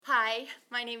Hi,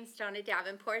 my name is Donna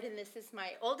Davenport, and this is my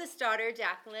oldest daughter,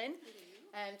 Jacqueline.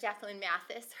 Jacqueline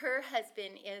Mathis. Her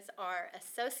husband is our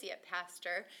associate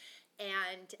pastor,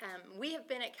 and we have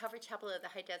been at Calvary Chapel of the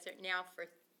High Desert now for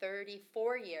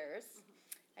 34 years.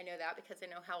 I know that because I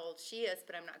know how old she is,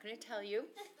 but I'm not going to tell you.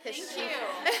 Thank you.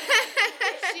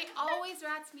 She always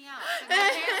rats me out. So my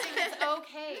parents think it's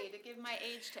okay to give my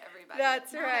age to everybody.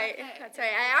 That's Not right. okay. That's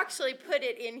right. I actually put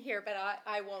it in here, but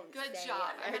I won't Good say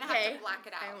job. it. I'm going to have to black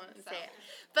it out. I won't say it.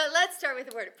 But let's start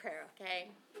with a word of prayer, okay?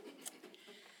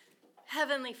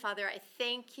 Heavenly Father, I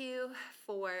thank you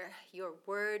for your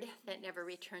word that never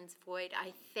returns void.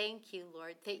 I thank you,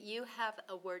 Lord, that you have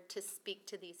a word to speak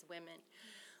to these women.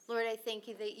 Lord, I thank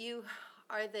you that you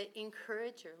are the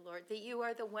encourager, Lord, that you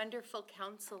are the wonderful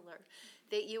counselor,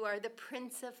 that you are the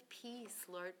Prince of Peace,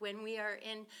 Lord, when we are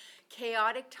in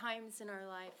chaotic times in our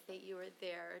life, that you are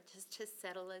there just to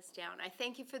settle us down. I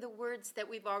thank you for the words that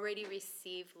we've already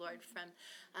received, Lord, from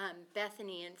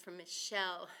Bethany and from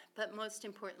Michelle, but most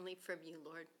importantly from you,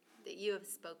 Lord, that you have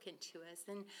spoken to us.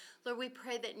 And Lord, we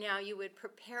pray that now you would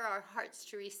prepare our hearts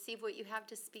to receive what you have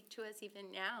to speak to us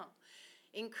even now.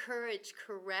 Encourage,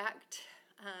 correct,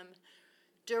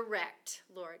 direct,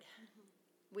 Lord.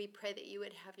 We pray that you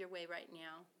would have your way right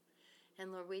now.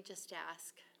 And Lord, we just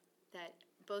ask that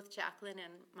both Jacqueline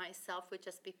and myself would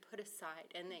just be put aside,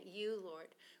 and that you, Lord,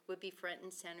 would be front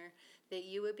and center, that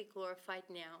you would be glorified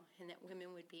now, and that women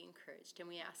would be encouraged. And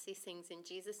we ask these things in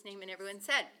Jesus' name, and everyone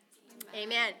said,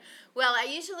 Amen. Well, I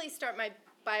usually start my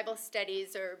Bible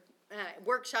studies or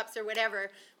workshops or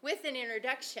whatever with an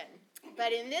introduction.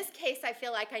 But in this case, I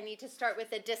feel like I need to start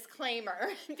with a disclaimer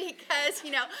because,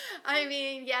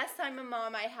 yes, I'm a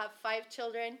mom. I have 5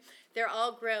 children. They're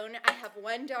all grown. I have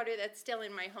one daughter that's still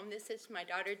in my home. This is my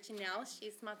daughter, Janelle.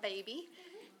 She's my baby.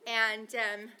 And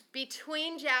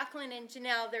between Jacqueline and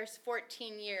Janelle, there's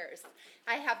 14 years.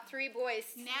 I have 3 boys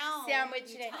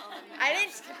sandwiched in. I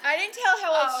didn't tell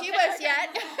how old she was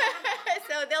yet,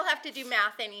 so they'll have to do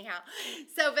math anyhow.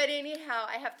 But anyhow,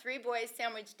 I have 3 boys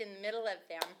sandwiched in the middle of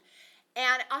them.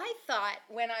 And I thought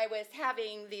when I was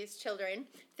having these children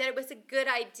that it was a good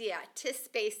idea to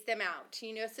space them out,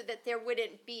 so that there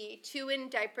wouldn't be 2 in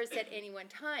diapers at any one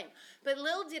time. But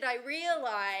little did I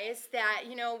realize that,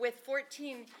 with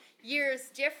 14 years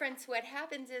difference, what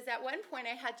happens is at one point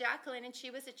I had Jacqueline and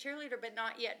she was a cheerleader but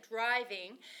not yet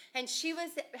driving. And she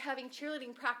was having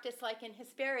cheerleading practice like in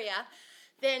Hesperia.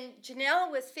 Then Janelle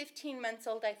was 15 months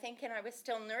old, I think, and I was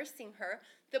still nursing her.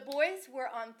 The boys were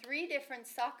on 3 different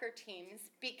soccer teams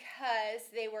because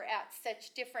they were at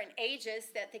such different ages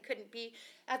that they couldn't be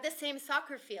at the same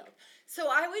soccer field. So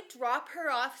I would drop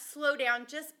her off, slow down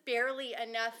just barely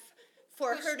enough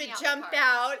for her to jump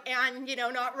out and,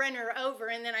 not run her over.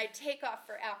 And then I'd take off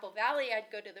for Apple Valley.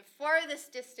 I'd go to the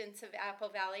farthest distance of Apple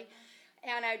Valley,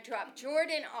 and I'd drop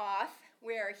Jordan off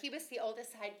where he was the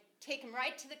oldest. I'd take him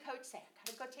right to the coach, say, I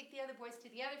gotta go take the other boys to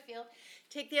the other field,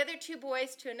 take the other 2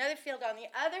 boys to another field on the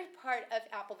other part of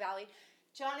Apple Valley.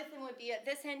 Jonathan would be at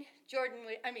this end,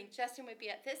 Justin would be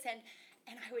at this end,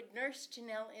 and I would nurse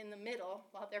Janelle in the middle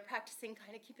while they're practicing,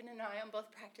 kind of keeping an eye on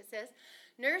both practices.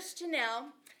 Nurse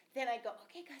Janelle, then I'd go,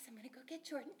 okay guys, I'm gonna go get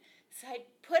Jordan. So I'd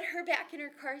put her back in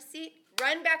her car seat,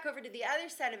 run back over to the other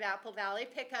side of Apple Valley,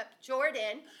 pick up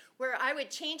Jordan, where I would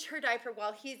change her diaper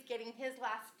while he's getting his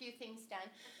last few things done.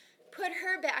 Put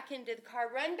her back into the car,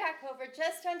 run back over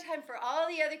just on time for all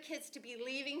the other kids to be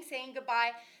leaving, saying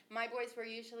goodbye. My boys were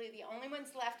usually the only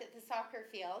ones left at the soccer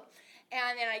field.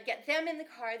 And then I'd get them in the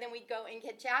car. Then we'd go and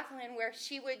get Jacqueline, where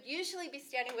she would usually be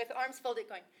standing with arms folded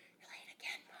going, you're late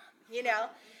again, Mom,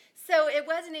 So it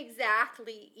wasn't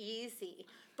exactly easy.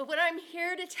 But what I'm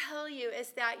here to tell you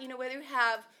is that, whether you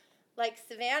have, like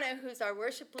Savannah, who's our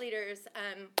worship leader's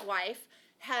wife,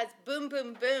 has boom,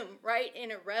 boom, boom right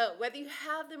in a row. Whether you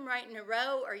have them right in a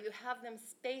row or you have them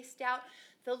spaced out,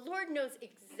 the Lord knows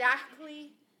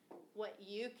exactly what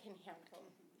you can handle.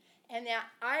 And that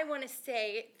I want to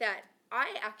say that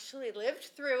I actually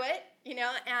lived through it,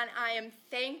 and I am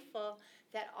thankful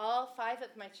that all 5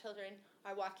 of my children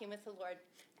are walking with the Lord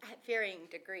at varying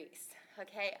degrees,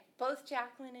 okay? Both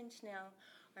Jacqueline and Janelle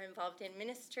are involved in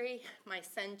ministry. My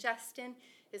son Justin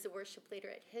is a worship leader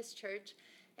at his church.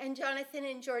 And Jonathan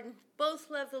and Jordan both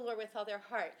love the Lord with all their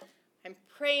heart. I'm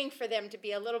praying for them to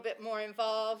be a little bit more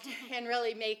involved and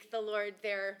really make the Lord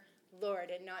their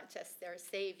Lord and not just their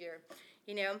Savior,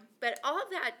 But all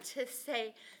that to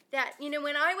say that,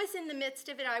 when I was in the midst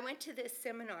of it, I went to this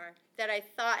seminar that I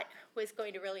thought was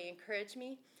going to really encourage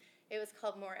me. It was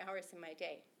called More Hours in My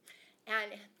Day.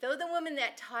 And though the woman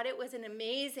that taught it was an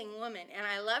amazing woman, and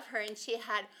I love her, and she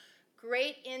had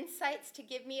great insights to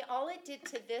give me, all it did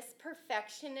to this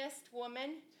perfectionist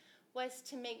woman was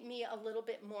to make me a little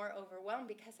bit more overwhelmed,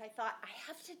 because I thought, I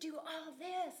have to do all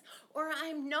this or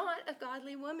I'm not a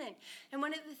godly woman. And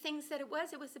one of the things that it was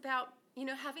about,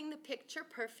 having the picture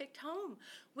perfect home,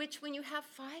 which when you have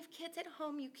 5 kids at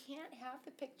home, you can't have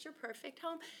the picture perfect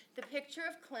home, the picture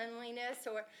of cleanliness,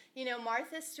 or,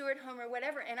 Martha Stewart home or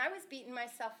whatever. And I was beating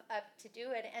myself up to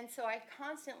do it. And so I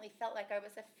constantly felt like I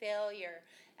was a failure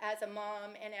as a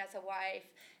mom and as a wife,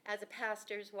 as a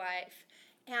pastor's wife.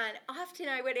 And often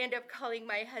I would end up calling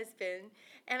my husband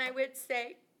and I would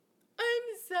say,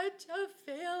 I'm such a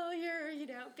failure,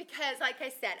 because like I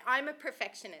said, I'm a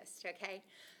perfectionist, okay?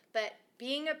 But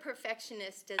being a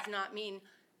perfectionist does not mean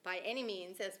by any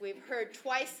means, as we've heard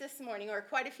twice this morning, or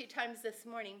quite a few times this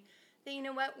morning, that you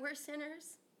know what, we're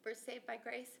sinners, we're saved by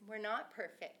grace, we're not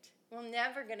perfect. We're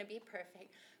never going to be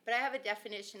perfect. But I have a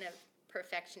definition of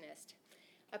perfectionist.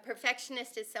 A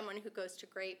perfectionist is someone who goes to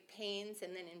great pains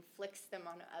and then inflicts them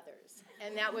on others.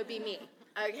 And that would be me,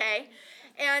 okay?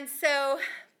 And so,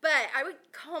 but I would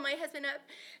call my husband up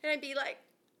and I'd be like,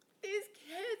 these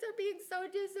kids are being so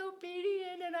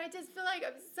disobedient and I just feel like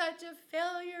I'm such a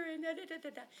failure and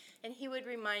da-da-da-da-da. And he would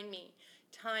remind me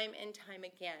time and time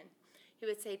again. He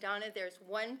would say, Donna, there's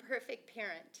one perfect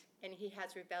parent and he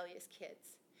has rebellious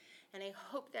kids. And I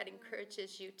hope that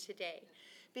encourages you today.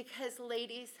 Because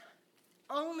ladies,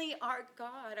 only our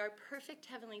God, our perfect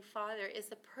Heavenly Father, is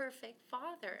the perfect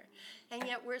Father. And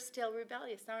yet we're still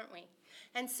rebellious, aren't we?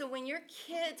 And so when your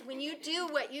kids, when you do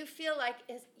what you feel like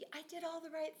is, I did all the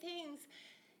right things,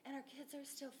 and our kids are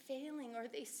still failing, or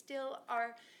they still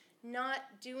are not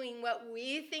doing what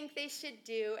we think they should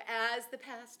do as the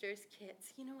pastor's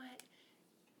kids, you know what?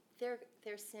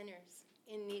 They're sinners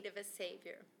in need of a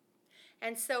Savior.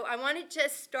 And so I want to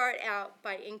just start out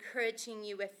by encouraging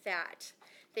you with that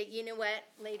you know what,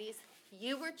 ladies,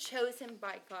 you were chosen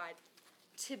by God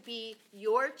to be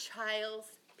your child's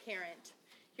parent.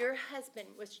 Your husband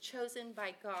was chosen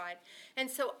by God. And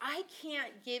so I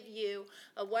can't give you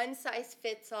a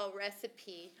one-size-fits-all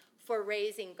recipe for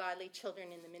raising godly children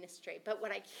in the ministry. But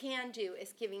what I can do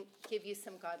is give you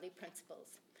some godly principles.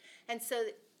 And so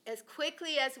as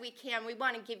quickly as we can, we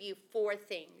want to give you 4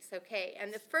 things, okay?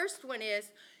 And the first one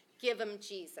is give them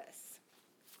Jesus.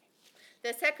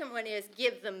 The second one is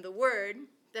give them the word.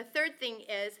 The third thing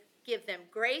is give them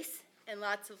grace and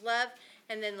lots of love.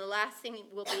 And then the last thing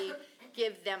will be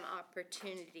give them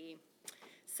opportunity.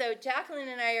 So Jacqueline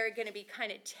and I are going to be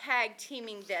kind of tag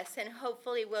teaming this, and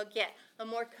hopefully we'll get a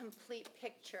more complete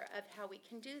picture of how we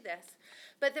can do this.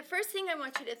 But the first thing I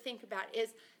want you to think about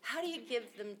is, how do you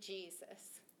give them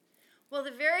Jesus? Well,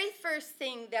 the very first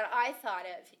thing that I thought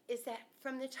of is that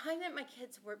from the time that my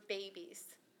kids were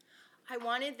babies, I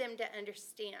wanted them to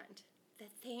understand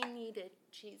that they needed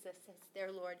Jesus as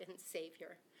their Lord and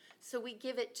Savior. So we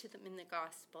give it to them in the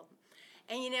gospel.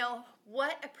 And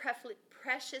what a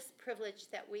precious privilege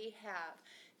that we have,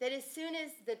 that as soon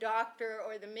as the doctor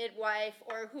or the midwife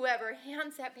or whoever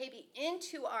hands that baby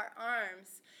into our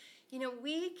arms,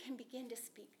 we can begin to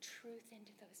speak truth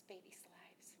into those babies'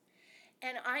 lives.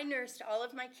 And I nursed all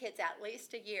of my kids at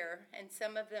least a year, and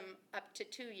some of them up to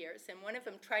 2 years, and one of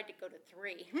them tried to go to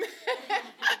 3.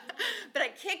 But I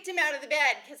kicked him out of the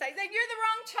bed because I said, you're the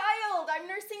wrong child. I'm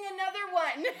nursing another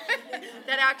one.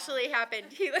 That actually happened.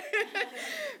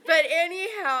 But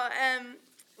anyhow,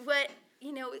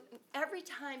 every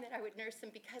time that I would nurse them,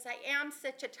 because I am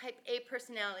such a type A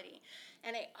personality,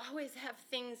 and I always have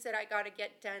things that I got to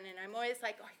get done, and I'm always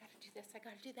like, I got to do this, I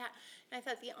got to do that. And I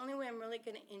thought the only way I'm really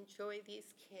going to enjoy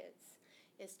these kids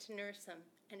is to nurse them,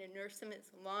 and to nurse them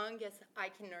as long as I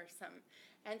can nurse them.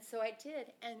 And so I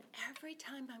did, and every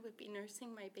time I would be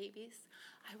nursing my babies,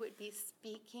 I would be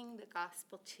speaking the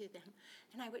gospel to them,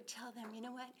 and I would tell them, you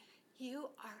know what? You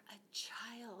are a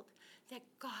child that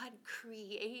God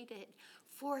created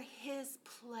for his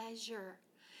pleasure.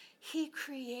 He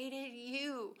created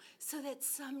you so that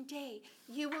someday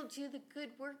you will do the good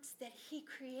works that he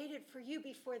created for you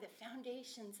before the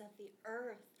foundations of the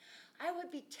earth. I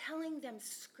would be telling them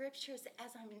scriptures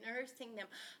as I'm nursing them.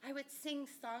 I would sing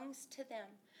songs to them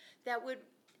that would,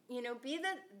 be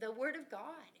the word of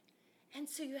God. And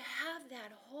so you have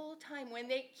that whole time when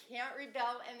they can't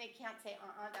rebel and they can't say,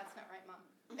 that's not right, Mom.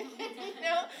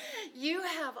 You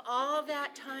have all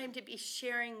that time to be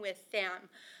sharing with them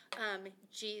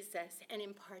Jesus and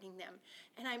imparting them.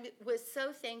 And I was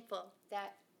so thankful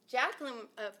that Jacqueline,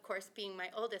 of course, being my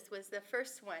oldest, was the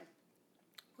first one.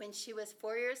 When she was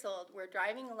 4 years old, we're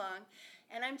driving along,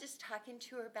 and I'm just talking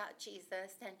to her about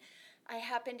Jesus, and I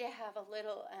happen to have a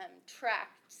little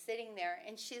tract sitting there,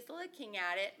 and she's looking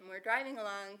at it, and we're driving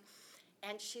along,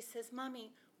 and she says,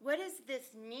 Mommy, what does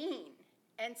this mean?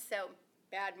 And so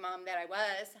bad mom that I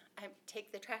was, I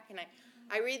take the track and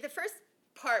I read the first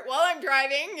part while I'm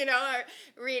driving, I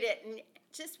read it and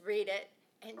just read it.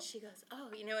 And she goes, oh,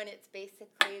 and it's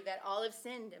basically that all have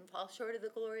sinned and fall short of the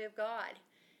glory of God.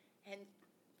 And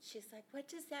she's like, what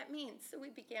does that mean? So we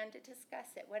began to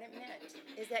discuss it, what it meant.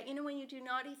 Is that, when you do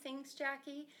naughty things,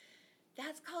 Jackie,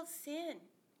 that's called sin.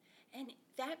 And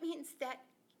that means that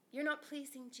you're not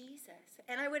pleasing Jesus.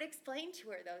 And I would explain to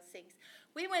her those things.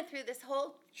 We went through this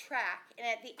whole track, and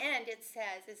at the end it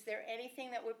says, is there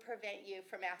anything that would prevent you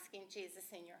from asking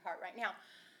Jesus in your heart right now?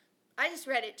 I just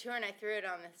read it to her, and I threw it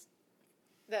on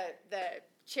the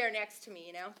chair next to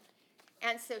me,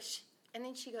 And so and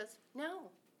then she goes,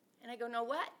 no. And I go, no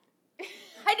what?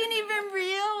 I didn't even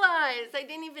realize. I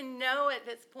didn't even know at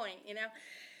this point,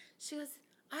 She goes,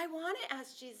 I want to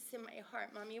ask Jesus in my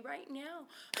heart, Mommy, right now.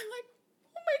 I'm like,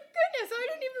 oh my goodness, I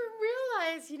didn't even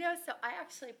realize, So I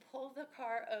actually pulled the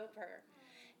car over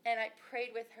and I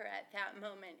prayed with her at that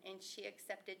moment, and she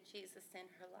accepted Jesus in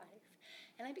her life.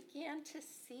 And I began to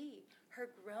see her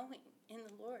growing in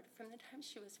the Lord from the time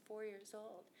she was 4 years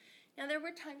old. Now, there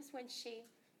were times when she,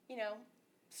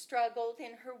 struggled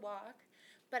in her walk,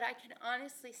 but I can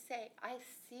honestly say I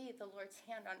see the Lord's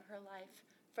hand on her life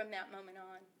from that moment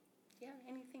on. Yeah,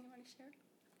 anything you want to share?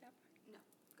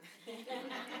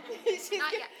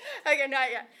 Not yet. Okay,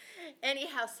 not yet.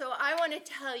 Anyhow, so I want to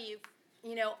tell you,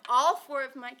 all 4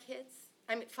 of my kids,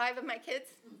 5 of my kids,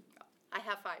 I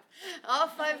have 5. All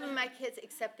 5 of my kids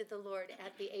accepted the Lord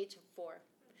at the age of 4.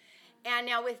 And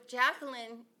now with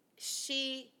Jacqueline,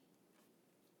 she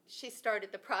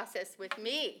started the process with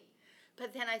me.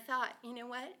 But then I thought, you know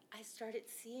what? I started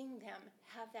seeing them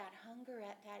have that hunger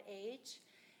at that age.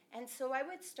 And so I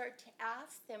would start to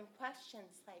ask them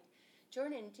questions like,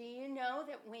 Jordan, do you know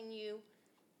that when you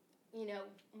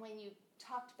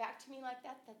talked back to me like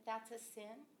that that's a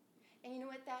sin? And you know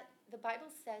what? That the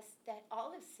Bible says that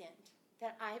all have sinned,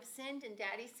 that I have sinned and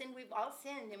Daddy sinned. We've all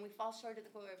sinned and we fall short of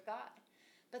the glory of God.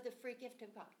 But the free gift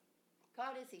of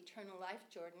God is eternal life,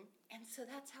 Jordan. And so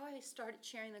that's how I started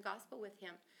sharing the gospel with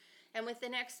him. And with the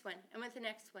next one, and with the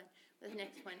next one, with the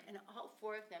next one, and all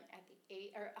 5 of them at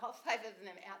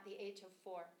the age of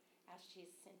 4 asked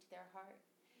Jesus into their heart.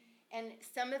 And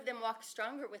some of them walked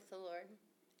stronger with the Lord,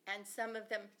 and some of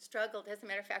them struggled. As a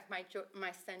matter of fact, my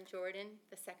son Jordan,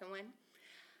 the second one,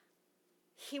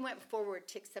 he went forward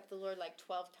to accept the Lord like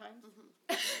 12 times.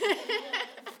 Mm-hmm.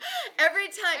 Every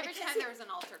time there was an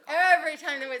altar call. Every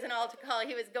time there was an altar call,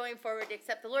 he was going forward to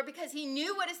accept the Lord because he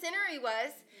knew what a sinner he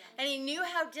was, and he knew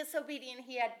how disobedient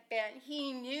he had been.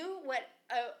 He knew what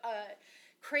a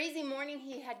crazy morning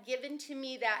he had given to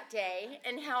me that day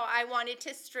and how I wanted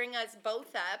to string us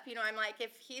both up. I'm like,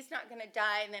 if he's not going to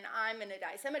die, then I'm going to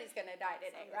die. Somebody's going to die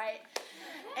today, right?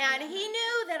 And he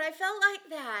knew that I felt like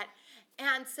that.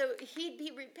 And so he'd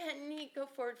be repentant. He'd go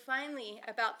forward. Finally,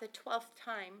 about the 12th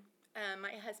time,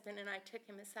 my husband and I took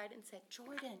him aside and said,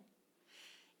 Jordan,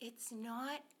 it's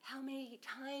not how many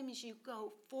times you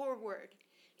go forward.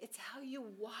 It's how you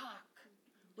walk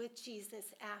with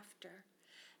Jesus after.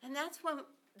 And that's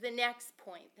the next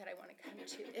point that I want to come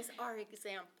to is our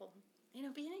example. Be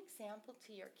an example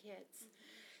to your kids.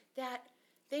 That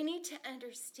they need to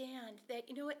understand that,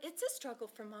 it's a struggle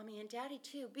for Mommy and Daddy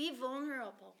too. Be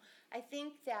vulnerable. I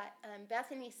think that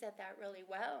Bethany said that really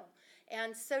well.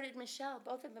 And so did Michelle.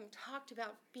 Both of them talked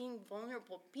about being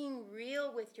vulnerable, being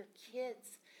real with your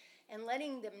kids, and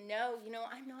letting them know,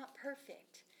 I'm not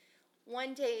perfect.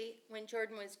 One day when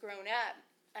Jordan was grown up,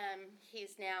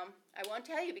 he's now, I won't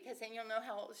tell you because then you'll know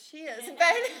how old she is.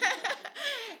 But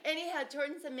anyhow,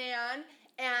 Jordan's a man.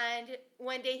 And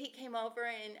one day he came over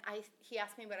and he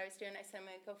asked me what I was doing. I said, I'm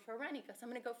going to go for a run. He goes, I'm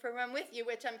going to go for a run with you,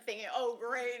 which I'm thinking, oh,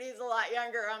 great, he's a lot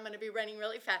younger. I'm going to be running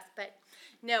really fast. But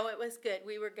no, it was good.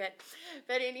 We were good.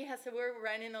 But anyhow, so we're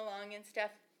running along and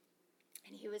stuff.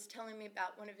 And he was telling me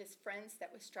about one of his friends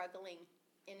that was struggling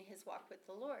in his walk with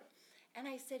the Lord. And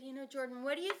I said, Jordan,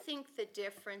 what do you think the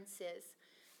difference is?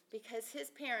 Because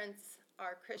his parents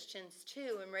are Christians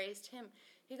too and raised him.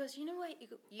 He goes, you know what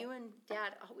you and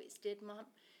Dad always did, Mom?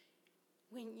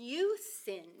 When you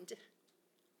sinned,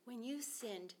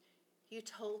 you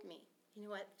told me, you know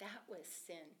what, that was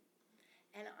sin.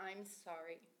 And I'm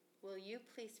sorry. Will you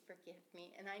please forgive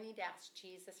me? And I need to ask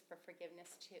Jesus for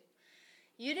forgiveness too.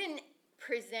 You didn't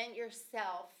present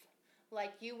yourself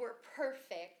like you were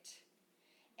perfect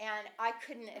and I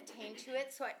couldn't attain to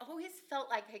it. So I always felt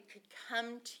like I could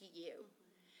come to you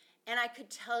and I could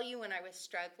tell you when I was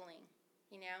struggling.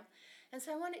 And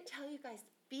so I want to tell you guys,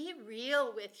 be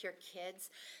real with your kids.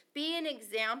 Be an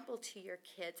example to your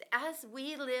kids. As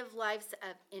we live lives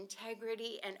of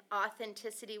integrity and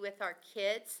authenticity with our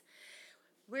kids,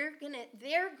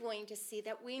 they're going to see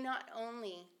that we not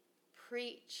only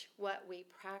preach what we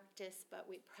practice, but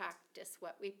we practice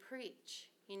what we preach,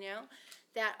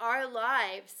 that our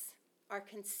lives are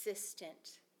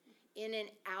consistent in and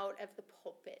out of the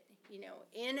pulpit,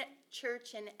 in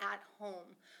church and at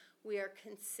home. We are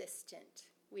consistent.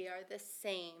 We are the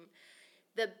same.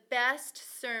 The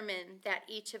best sermon that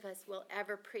each of us will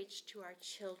ever preach to our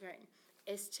children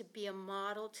is to be a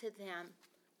model to them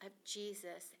of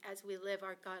Jesus as we live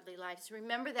our godly lives.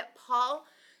 Remember that Paul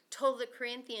told the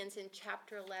Corinthians in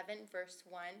chapter 11, verse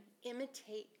 1,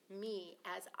 imitate me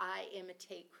as I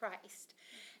imitate Christ.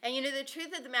 And the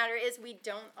truth of the matter is we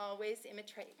don't always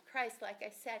imitate Christ. Like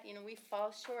I said, we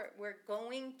fall short. We're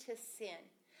going to sin.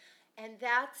 And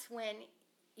that's when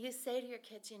you say to your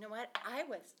kids, you know what? I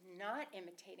was not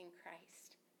imitating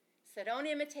Christ. So don't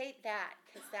imitate that,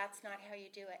 because that's not how you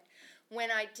do it. When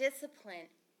I discipline,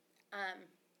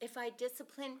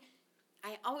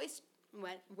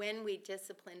 when we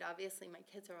disciplined, obviously my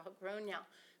kids are all grown now,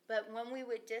 but when we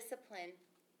would discipline,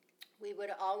 we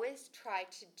would always try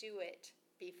to do it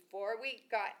before we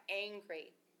got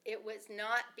angry. It was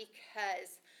not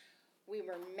because we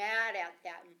were mad at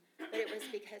them, but it was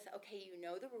because, okay, you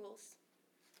know the rules.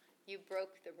 You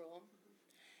broke the rule.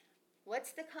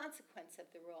 What's the consequence of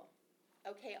the rule?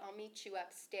 Okay, I'll meet you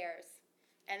upstairs.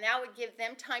 And that would give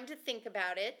them time to think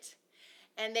about it,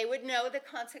 and they would know the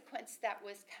consequence that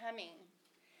was coming.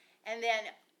 And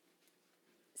then,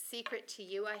 secret to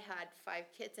you, I had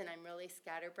 5 kids, and I'm really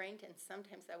scatterbrained, and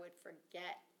sometimes I would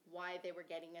forget why they were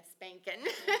getting a spanking.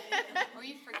 Or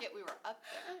you forget we were up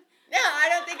there. No, I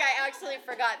don't think I actually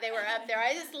forgot they were up there.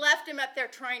 I just left them up there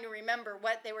trying to remember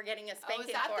what they were getting a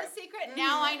spanking for. Oh, is that the secret?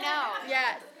 Now I know.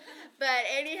 Yes. But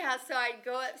anyhow, so I'd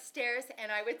go upstairs, and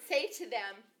I would say to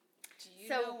them, do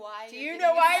you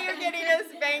know why you're getting a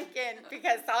spanking?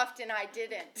 Because often I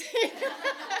didn't.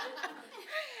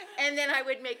 And then I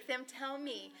would make them tell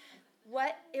me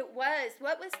what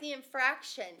was the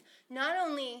infraction. Not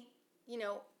only,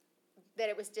 that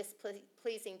it was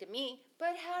displeasing to me,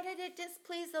 but how did it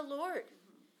displease the Lord?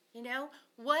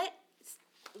 What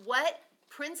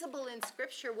principle in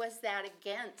Scripture was that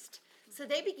against? So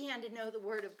they began to know the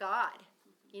Word of God,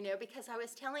 because I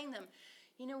was telling them,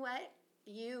 you know what?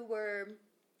 You were,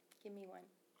 give me one.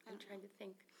 I'm trying to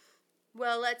think.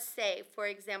 Well, let's say, for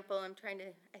example,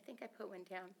 I think I put one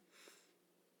down.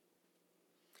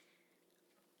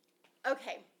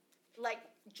 Okay, like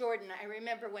Jordan, I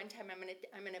remember one time I'm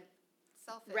gonna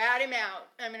selfish. rat him out.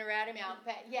 I'm gonna rat him out.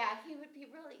 But yeah, he would be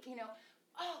really,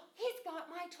 oh, he's got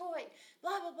my toy,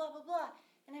 blah, blah, blah, blah, blah.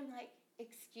 And I'm like,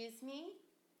 excuse me,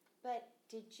 but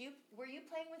were you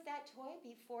playing with that toy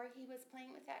before he was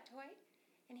playing with that toy?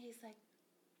 And he's like,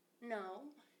 no.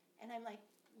 And I'm like,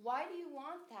 why do you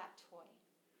want that toy?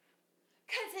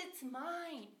 'Cause it's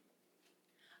mine.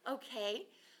 Okay,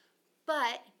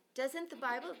 but doesn't the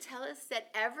Bible tell us that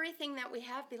everything that we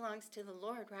have belongs to the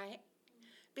Lord, right?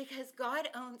 Because God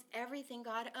owns everything.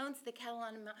 God owns the cattle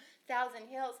on 1,000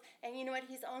 hills. And you know what?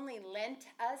 He's only lent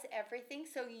us everything.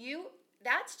 So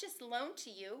that's just loaned to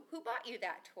you. Who bought you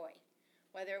that toy?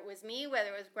 Whether it was me,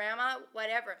 whether it was Grandma,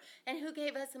 whatever. And who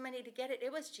gave us the money to get it?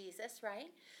 It was Jesus,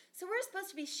 right? So we're supposed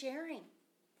to be sharing.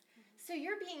 So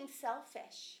you're being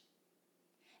selfish.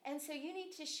 And so you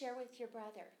need to share with your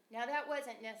brother. Now that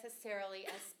wasn't necessarily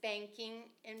a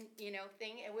spanking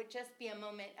thing. It would just be a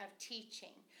moment of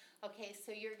teaching. Okay,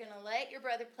 so you're going to let your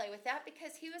brother play with that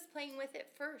because he was playing with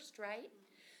it first, right?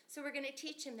 So we're going to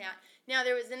teach him that. Now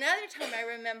there was another time I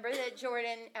remember that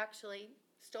Jordan actually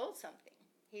stole something.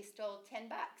 He stole $10.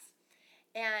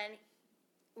 And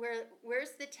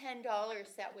where's the $10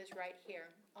 that was right here?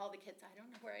 All the kids, I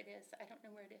don't know where it is.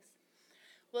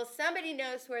 Well, somebody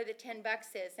knows where the $10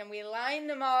 is, and we lined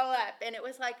them all up, and it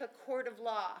was like a court of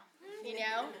law,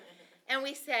 And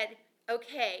we said,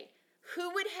 okay,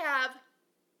 who would have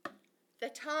the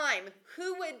time?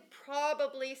 Who would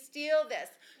probably steal this?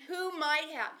 Who might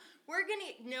have?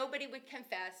 Nobody would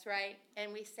confess, right?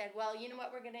 And we said, well, you know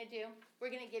what we're going to do?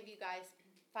 We're going to give you guys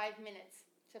 5 minutes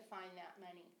to find that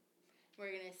money.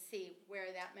 We're going to see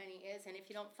where that money is, and if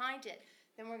you don't find it,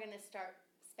 then we're going to start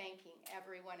spanking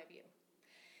every one of you.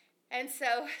 And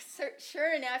so,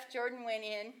 sure enough, Jordan went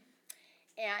in,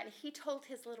 and he told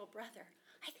his little brother,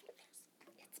 I think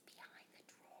it's behind the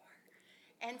drawer.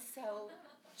 And so,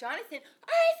 Jonathan,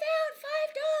 I found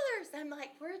 $5. I'm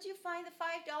like, where'd you find the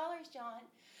 $5, John?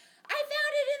 I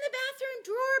found it in the bathroom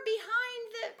drawer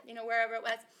behind wherever it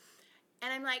was.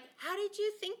 And I'm like, how did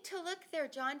you think to look there,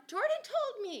 John? Jordan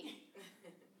told me.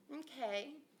 Okay.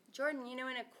 Jordan, in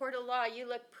a court of law, you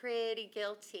look pretty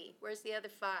guilty. Where's the other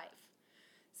 5?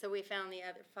 So we found the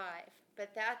other 5.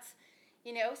 But that's,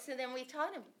 So then we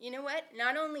taught him, you know what?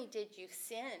 Not only did you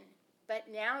sin, but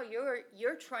now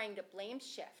you're trying to blame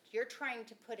shift. You're trying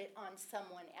to put it on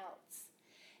someone else.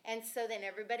 And so then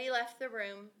everybody left the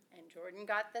room, and Jordan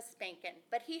got the spanking.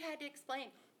 But he had to explain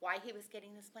why he was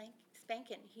getting the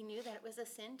spanking. He knew that it was a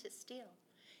sin to steal.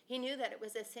 He knew that it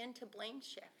was a sin to blame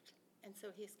shift. And so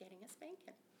he's getting a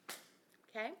spanking.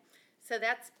 Okay? So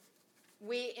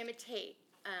we imitate.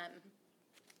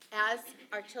 As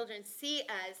our children see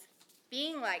us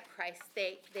being like Christ,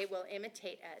 they will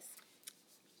imitate us.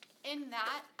 In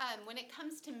that, when it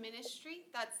comes to ministry,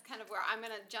 that's kind of where I'm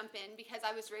going to jump in, because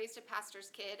I was raised a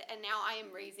pastor's kid, and now I am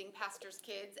raising pastors'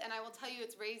 kids. And I will tell you,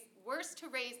 it's worse to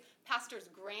raise pastors'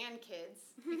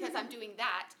 grandkids, because I'm doing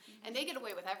that, and they get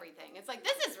away with everything. It's like,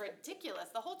 this is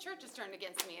ridiculous. The whole church is turned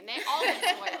against me, and they all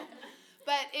get spoiled.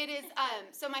 But it is,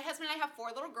 so my husband and I have 4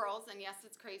 little girls, and yes,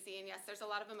 it's crazy, and yes, there's a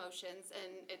lot of emotions,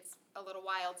 and it's a little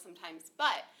wild sometimes,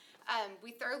 but we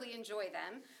thoroughly enjoy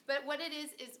them. But what it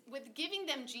is with giving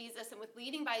them Jesus and with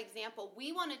leading by example,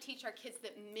 we want to teach our kids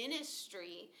that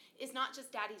ministry is not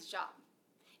just daddy's job.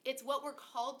 It's what we're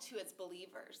called to as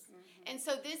believers. Mm-hmm. And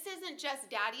so this isn't just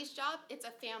daddy's job, it's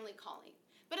a family calling.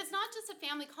 But it's not just a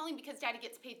family calling because daddy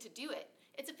gets paid to do it.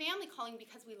 It's a family calling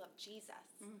because we love Jesus.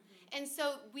 Mm-hmm. And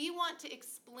so we want to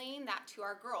explain that to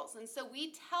our girls. And so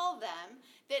we tell them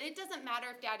that it doesn't matter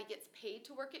if daddy gets paid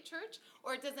to work at church,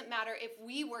 or it doesn't matter if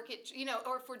we work at,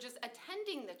 or if we're just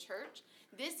attending the church.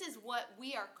 This is what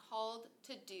we are called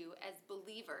to do as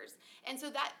believers. And so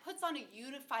that puts on a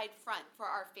unified front for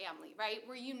our family, right?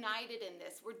 We're united in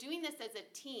this. We're doing this as a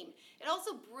team. It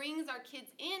also brings our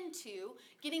kids into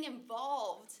getting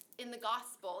involved in the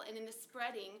gospel and in the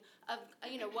spreading of,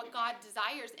 what God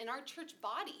desires in our church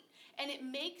body. And it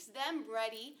makes them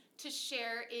ready to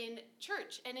share in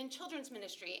church and in children's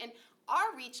ministry. And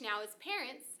our reach now as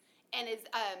parents and as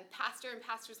pastor and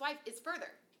pastor's wife is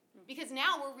further. Because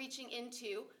now we're reaching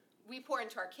into, we pour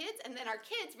into our kids, and then our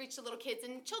kids reach the little kids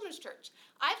in children's church.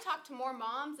 I've talked to more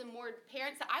moms and more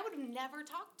parents that I would have never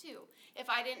talked to if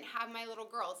I didn't have my little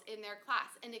girls in their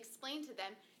class and explain to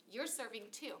them, you're serving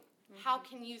too. Mm-hmm. How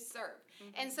can you serve?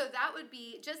 Mm-hmm. And so that would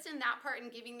be, just in that part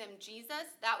and giving them Jesus,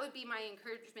 that would be my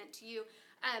encouragement to you.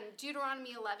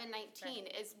 Deuteronomy 11:19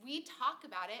 is we talk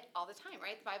about it all the time,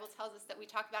 right? The Bible tells us that we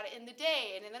talk about it in the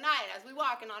day and in the night as we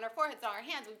walk and on our foreheads, on our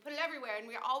hands. We put it everywhere, and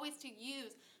we're always to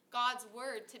use God's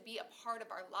word to be a part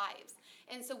of our lives.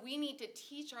 And so we need to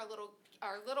teach our little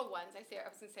ones. I was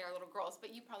going to say our little girls,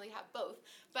 but you probably have both.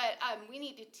 But we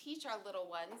need to teach our little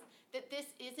ones that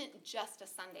this isn't just a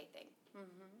Sunday thing.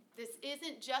 Mm-hmm. This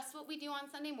isn't just what we do on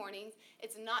Sunday mornings.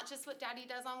 It's not just what Daddy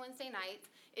does on Wednesday nights.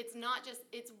 It's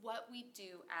what we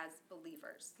do as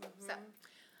believers. Mm-hmm. So,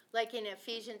 like in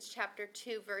Ephesians chapter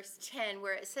 2, verse 10,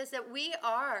 where it says that we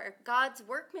are God's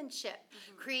workmanship,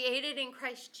 mm-hmm. created in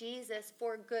Christ Jesus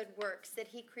for good works that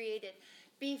he created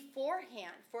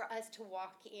beforehand for us to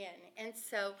walk in. And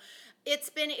so it's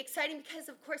been exciting because,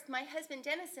 of course, my husband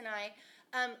Dennis and I,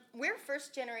 we're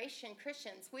first-generation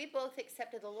Christians. We both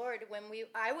accepted the Lord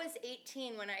I was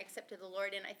 18 when I accepted the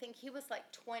Lord, and I think he was like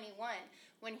 21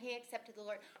 when he accepted the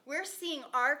Lord. We're seeing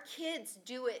our kids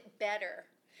do it better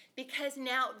because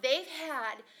now they've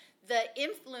had the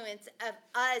influence of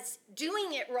us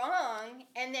doing it wrong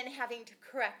and then having to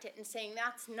correct it and saying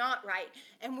that's not right.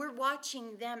 And we're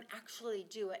watching them actually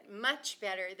do it much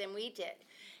better than we did.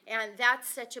 And that's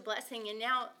such a blessing. And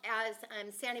now as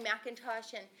Sandy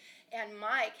McIntosh and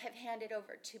Mike have handed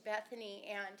over to Bethany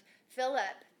and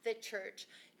Philip, the church,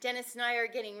 Dennis and I are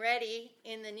getting ready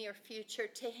in the near future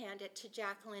to hand it to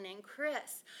Jacqueline and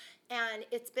Chris. And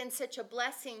it's been such a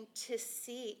blessing to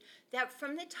see that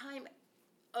from the time,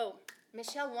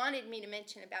 Michelle wanted me to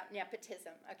mention about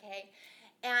nepotism, okay?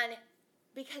 And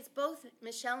because both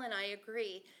Michelle and I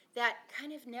agree that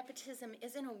kind of nepotism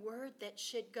isn't a word that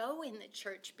should go in the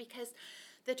church, because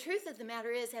the truth of the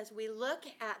matter is, as we look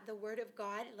at the Word of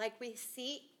God, like we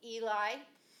see Eli,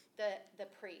 the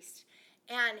priest,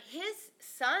 and his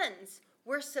sons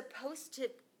were supposed to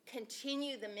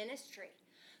continue the ministry,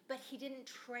 but he didn't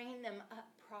train them up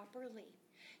properly.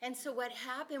 And so what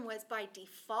happened was, by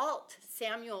default,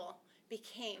 Samuel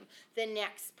became the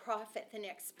next prophet, the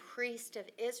next priest of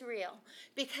Israel,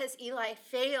 because Eli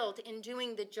failed in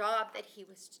doing the job that he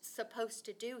was supposed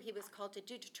to do, he was called to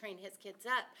do, to train his kids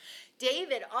up.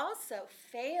 David also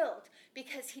failed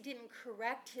because he didn't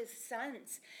correct his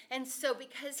sons. And so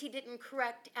because he didn't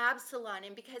correct Absalom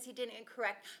and because he didn't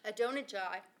correct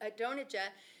Adonijah,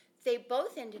 they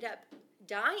both ended up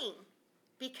dying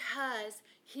because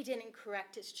he didn't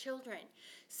correct his children.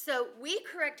 So we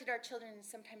corrected our children, and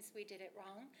sometimes we did it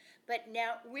wrong. But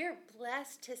now we're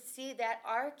blessed to see that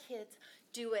our kids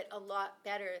do it a lot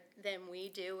better than we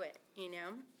do it, you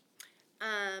know.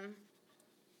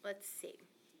 Let's see.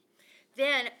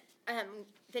 Then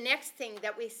the next thing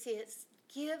that we see is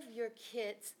give your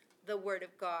kids the Word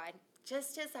of God.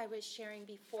 Just as I was sharing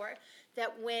before,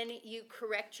 that when you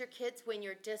correct your kids, when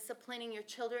you're disciplining your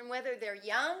children, whether they're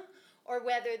young or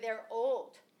whether they're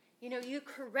old, you know, you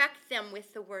correct them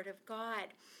with the Word of God.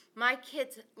 My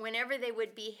kids, whenever they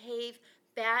would behave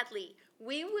badly,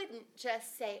 we wouldn't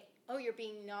just say, oh, you're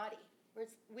being naughty.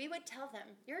 We would tell them,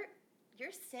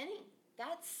 you're sinning.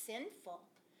 That's sinful.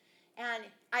 And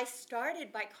I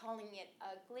started by calling it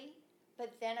ugly,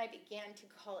 but then I began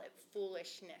to call it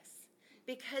foolishness.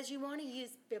 Because you want to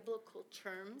use biblical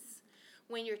terms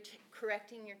when you're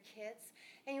correcting your kids.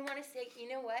 And you want to say, you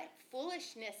know what?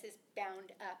 Foolishness is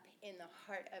bound up in the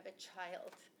heart of a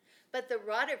child. But the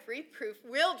rod of reproof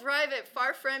will drive it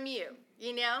far from you,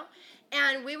 you know?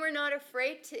 And we were not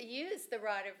afraid to use the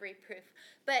rod of reproof.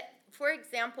 But, for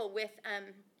example, with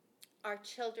our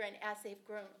children as they've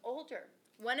grown older,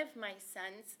 one of my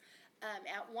sons,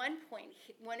 at one point,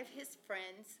 one of his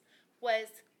friends was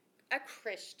a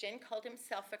Christian, called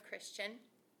himself a Christian,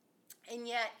 and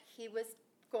yet he was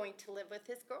going to live with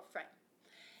his girlfriend.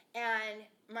 And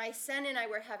my son and I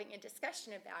were having a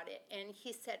discussion about it, and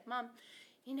he said, Mom,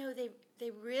 you know,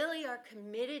 they really are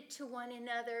committed to one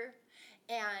another,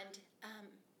 and,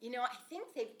 you know, I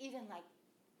think they've even, like,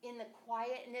 in the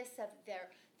quietness of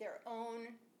their own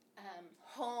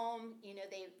home, you know,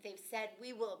 they've said,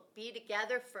 we will be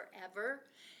together forever.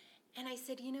 And I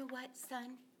said, you know what,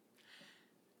 son?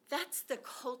 That's the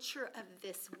culture of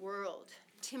this world,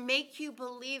 to make you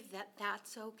believe that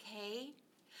that's okay.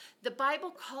 The Bible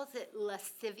calls it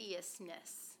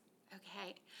lasciviousness,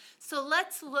 okay? So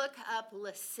let's look up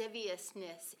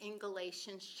lasciviousness in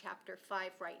Galatians chapter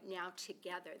 5 right now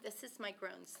together. This is my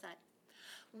grown son.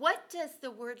 What does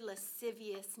the word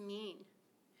lascivious mean?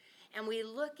 And we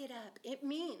look it up. It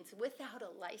means without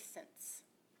a license.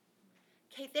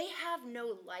 Okay, they have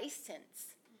no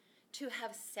license to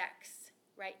have sex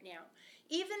right now.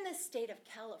 Even the state of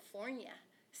California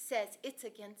says it's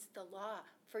against the law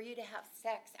for you to have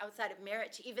sex outside of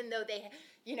marriage, even though they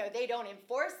don't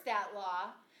enforce that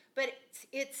law, but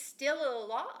it's still a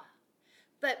law.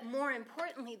 But more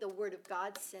importantly, the Word of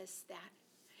God says that.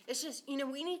 It's just, you know,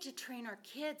 we need to train our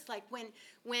kids, like when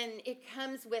it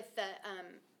comes with the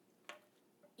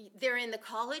they're in the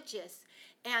colleges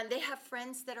and they have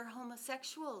friends that are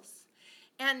homosexuals.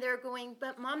 And they're going,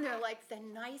 but Mom, they're like the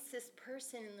nicest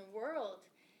person in the world.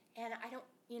 And I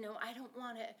don't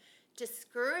want to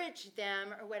discourage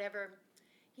them or whatever.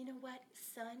 You know what,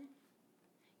 son?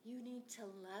 You need to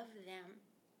love them.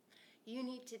 You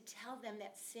need to tell them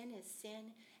that sin is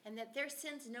sin and that their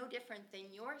sin's no different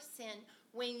than your sin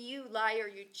when you lie or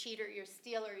you cheat or you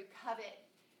steal or you covet.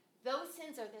 Those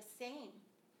sins are the same.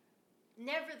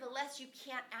 Nevertheless, you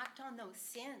can't act on those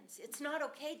sins. It's not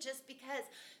okay just because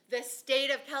the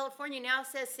state of California now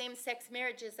says same-sex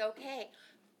marriage is okay.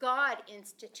 God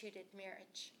instituted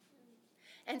marriage.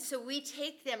 And so we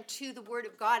take them to the Word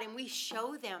of God and we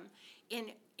show them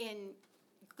in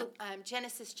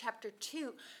Genesis chapter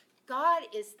 2, God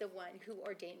is the one who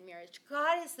ordained marriage.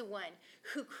 God is the one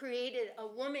who created a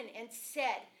woman and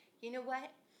said, you know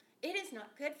what? It is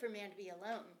not good for man to be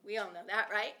alone. We all know that,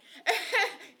 right?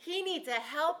 He needs a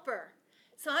helper.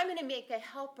 So I'm going to make a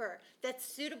helper that's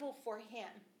suitable for him.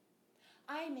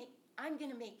 I'm going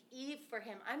to make Eve for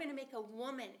him. I'm going to make a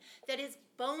woman that is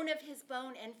bone of his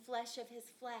bone and flesh of his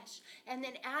flesh. And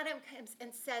then Adam comes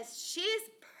and says, she's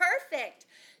perfect.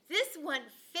 This one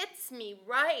fits me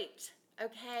right,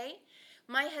 okay?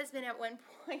 My husband at one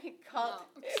point called,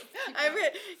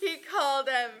 he called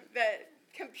the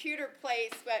computer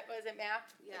place, what was it, Mac?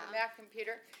 Yeah. The Mac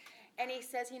computer. And he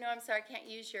says, you know, I'm sorry, I can't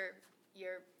use your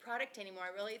product anymore.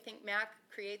 I really think Mac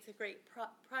creates a great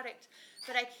product,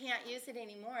 but I can't use it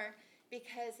anymore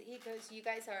because he goes, you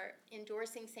guys are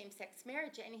endorsing same-sex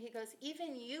marriage. And he goes,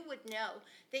 even you would know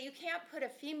that you can't put a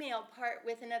female part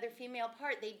with another female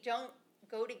part. They don't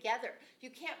go together. You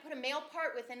can't put a male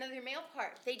part with another male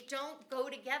part. They don't go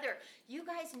together. You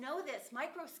guys know this.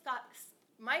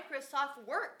 Microsoft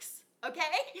works.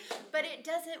 Okay? But it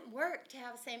doesn't work to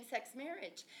have same-sex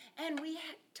marriage. And we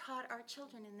taught our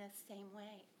children in the same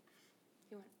way.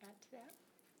 You want to add to that?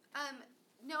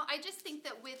 No, I just think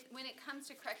that when it comes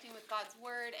to correcting with God's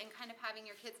Word and kind of having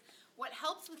your kids, what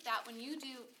helps with that when you're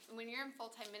in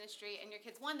full-time ministry and your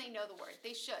kids, one, they know the Word.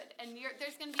 They should. And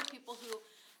there's going to be people who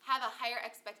have a higher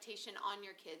expectation on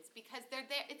your kids because they're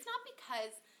there. It's not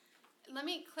because, let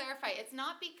me clarify, it's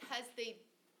not because they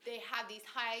have these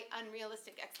high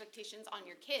unrealistic expectations on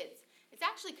your kids. It's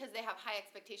actually because they have high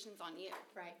expectations on you.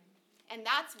 Right. And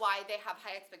that's why they have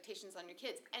high expectations on your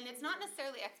kids. And it's not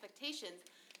necessarily expectations.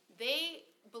 They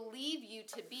believe you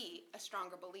to be a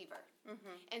stronger believer.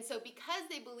 And so because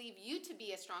they believe you to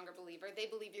be a stronger believer, they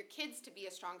believe your kids to be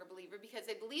a stronger believer because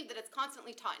they believe that it's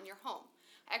constantly taught in your home.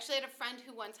 I actually had a friend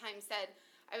who one time said,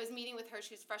 I was meeting with her,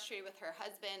 she was frustrated with her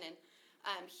husband, and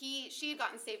she had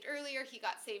gotten saved earlier. He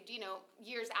got saved,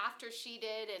 years after she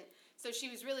did. And so she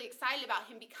was really excited about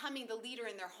him becoming the leader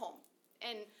in their home.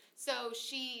 And so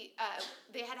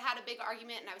they had a big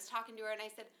argument, and I was talking to her, and I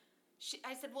said,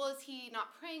 well, is he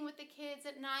not praying with the kids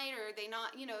at night, or are they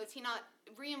not, is he not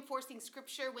reinforcing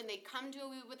scripture when they come to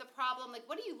you with a problem? Like,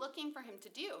 what are you looking for him to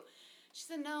do? She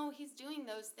said, no, he's doing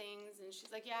those things. And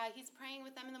she's like, yeah, he's praying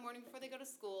with them in the morning before they go to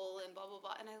school and blah, blah,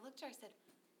 blah. And I looked at her, I said,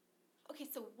 okay,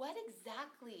 so what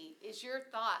exactly is your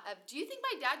thought of, do you think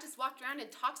my dad just walked around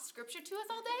and talked scripture to us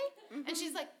all day? And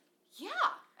she's like, yeah.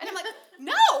 And I'm like,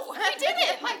 no, he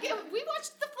didn't. Like, we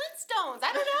watched the Flintstones.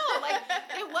 I don't know. Like,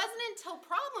 it wasn't until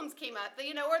problems came up,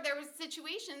 or there was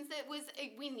situations that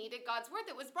we needed God's word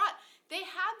that was brought. They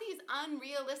have these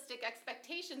unrealistic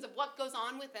expectations of what goes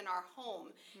on within our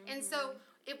home. And so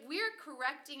if we're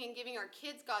correcting and giving our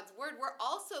kids God's word,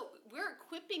 we're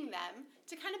equipping them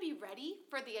to kind of be ready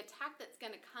for the attack that's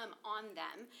going to come on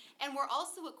them. And we're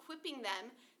also equipping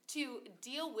them to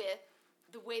deal with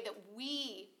the way that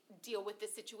we deal with the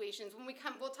situations. When we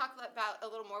come, we'll talk about a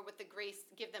little more with the grace,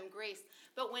 give them grace.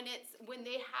 But when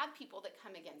they have people that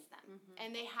come against them,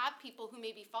 and they have people who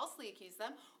maybe falsely accuse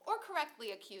them or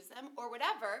correctly accuse them or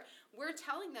whatever, we're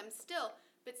telling them still,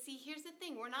 but see, here's the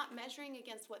thing, we're not measuring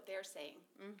against what they're saying.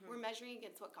 We're measuring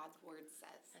against what God's word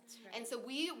says. That's right. And so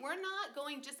we're not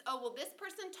going just, oh, well, this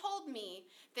person told me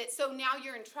that, so now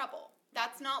you're in trouble.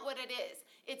 That's not what it is.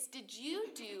 It's, did you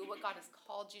do what God has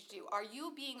called you to do? Are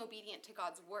you being obedient to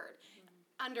God's word?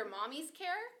 Under mommy's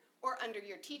care, or under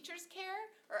your teacher's care,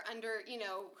 or under,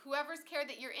 whoever's care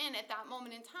that you're in at that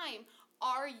moment in time?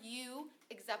 Are you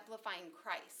exemplifying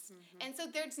Christ? And so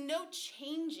there's no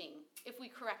changing if we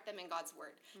correct them in God's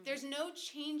word. There's no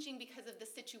changing because of the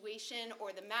situation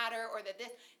or the matter or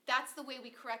this. That's the way we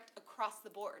correct across the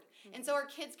board. And so our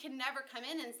kids can never come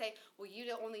in and say, well, you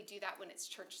don't only do that when it's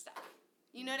church stuff.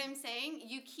 You know what I'm saying?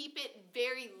 You keep it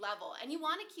very level, and you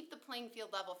want to keep the playing field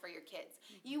level for your kids.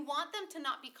 You want them to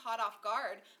not be caught off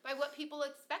guard by what people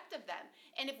expect of them.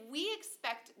 And if we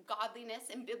expect godliness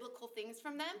and biblical things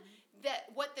from them, that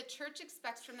what the church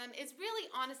expects from them is really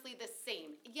honestly the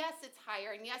same. Yes, it's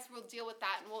higher, and yes, we'll deal with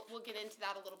that, and we'll get into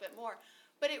that a little bit more.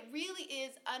 But it really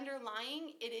is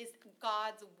underlying, it is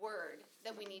God's word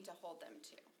that we need to hold them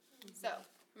to.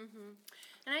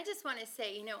 And I just want to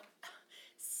say,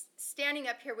 standing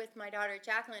up here with my daughter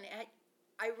Jacqueline,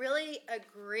 I really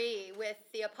agree with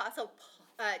the Apostle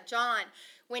John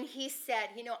when he said,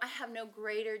 I have no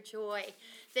greater joy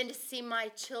than to see my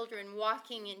children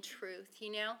walking in truth,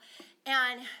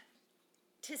 and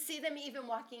to see them even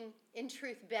walking in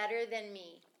truth better than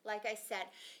me. Like I said,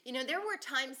 there were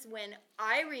times when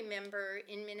I remember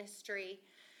in ministry,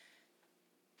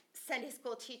 Sunday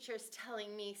school teachers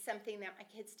telling me something that my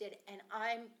kids did, and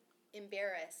I'm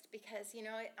embarrassed because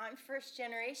I'm first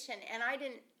generation, and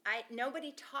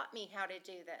nobody taught me how to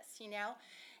do this,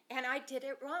 and I did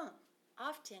it wrong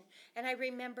often. And I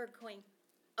remember going,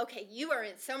 okay, you are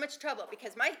in so much trouble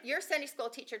because your Sunday school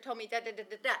teacher told me da da da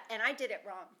da da, and I did it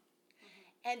wrong.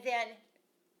 And then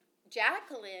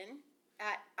Jacqueline,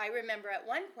 I remember at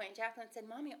one point Jacqueline said,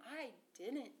 Mommy, I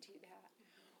didn't do that.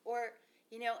 Or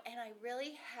and I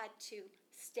really had to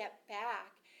step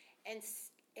back and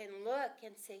look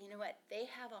and say, what, they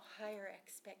have a higher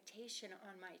expectation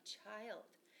on my child.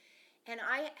 And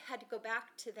I had to go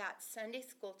back to that Sunday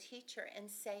school teacher and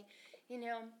say,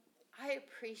 I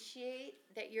appreciate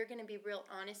that you're going to be real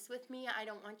honest with me. I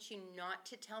don't want you not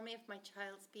to tell me if my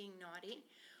child's being naughty,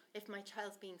 if my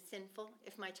child's being sinful,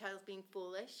 if my child's being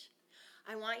foolish.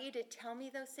 I want you to tell me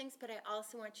those things, but I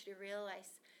also want you to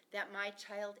realize that my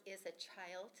child is a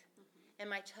child. And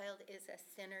my child is a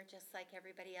sinner just like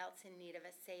everybody else in need of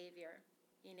a Savior,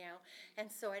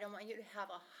 And so I don't want you to have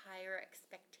a higher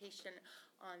expectation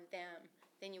on them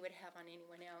than you would have on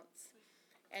anyone else.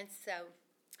 And so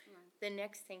the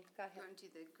next thing, go ahead. You want to do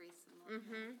the grace and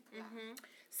love?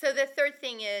 So the third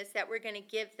thing is that we're going to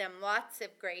give them lots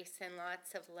of grace and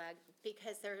lots of love,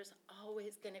 because there's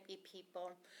always going to be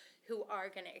people who are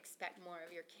going to expect more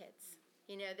of your kids.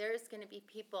 There's going to be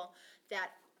people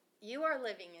that you are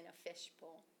living in a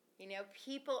fishbowl. You know,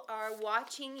 people are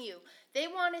watching you. They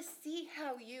want to see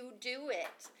how you do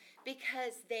it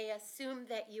because they assume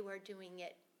that you are doing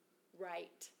it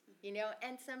right, you know,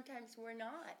 and sometimes we're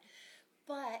not.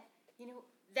 But, you know,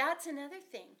 that's another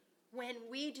thing. When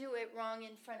we do it wrong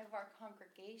in front of our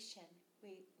congregation,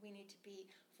 we need to be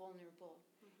vulnerable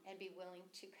and be willing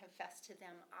to confess to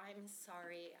them, I'm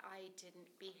sorry, I didn't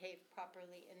behave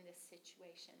properly in this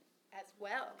situation as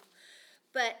well.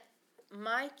 But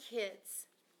my kids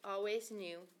always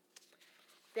knew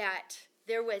that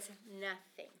there was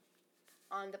nothing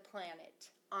on the planet,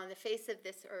 on the face of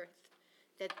this earth,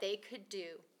 that they could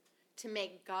do to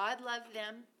make God love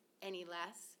them any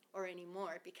less or any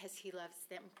more, because he loves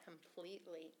them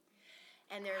completely.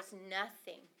 And there's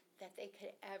nothing that they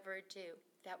could ever do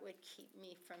that would keep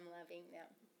me from loving them.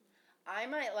 I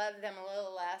might love them a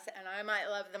little less, and I might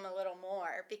love them a little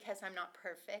more because I'm not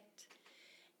perfect.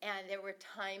 And there were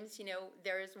times, you know,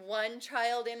 there's one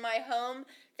child in my home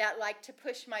that liked to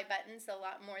push my buttons a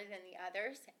lot more than the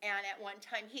others. And at one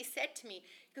time he said to me,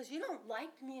 he goes, you don't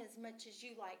like me as much as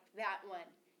you like that one,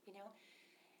 you know.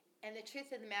 And the truth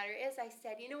of the matter is, I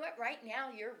said, you know what, right now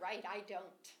you're right, I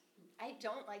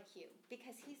don't like you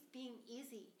because he's being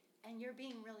easy and you're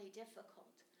being really difficult.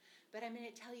 But I'm going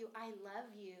to tell you, I love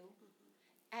you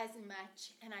as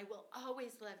much, and I will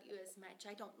always love you as much.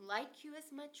 I don't like you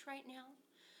as much right now,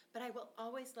 but I will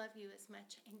always love you as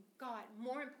much. And God,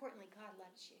 more importantly, God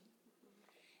loves you.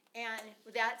 And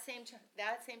that same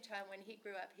child, when he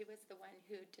grew up, he was the one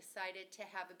who decided to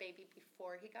have a baby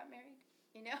before he got married,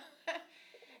 you know.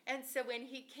 And so when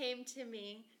he came to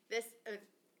me,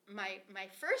 my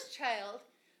first child,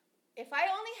 if I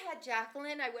only had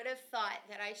Jacqueline, I would have thought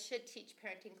that I should teach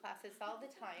parenting classes all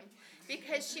the time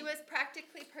because she was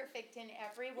practically perfect in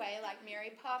every way, like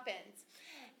Mary Poppins.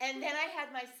 And then I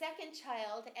had my second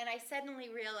child, and I suddenly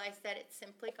realized that it's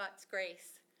simply God's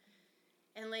grace.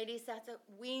 And ladies,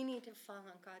 we need to fall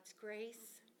on God's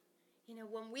grace. You know,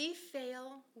 when we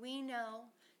fail, we know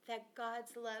that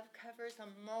God's love covers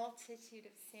a multitude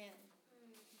of sin.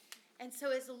 And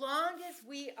so as long as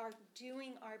we are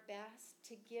doing our best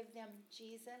to give them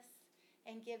Jesus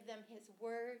and give them his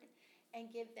word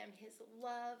and give them his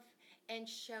love and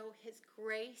show his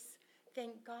grace, then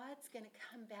God's going to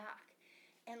come back.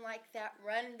 And like that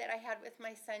run that I had with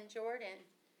my son Jordan,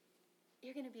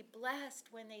 you're going to be blessed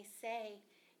when they say,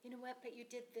 you know what, but you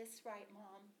did this right,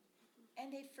 Mom.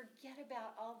 And they forget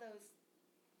about all those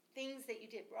things that you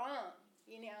did wrong,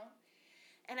 you know.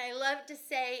 And I love to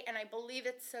say, and I believe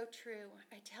it's so true,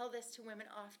 I tell this to women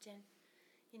often,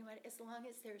 you know what, as long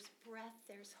as there's breath,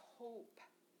 there's hope.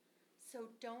 So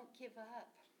don't give up.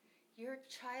 Your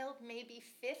child may be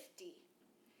 50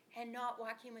 and not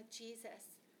walking with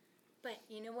Jesus. But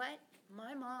you know what?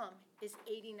 My mom is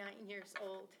 89 years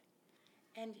old,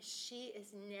 and she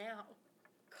is now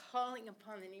calling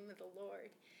upon the name of the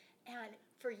Lord. And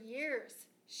for years,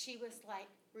 she was like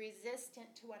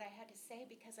resistant to what I had to say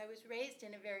because I was raised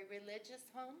in a very religious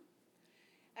home.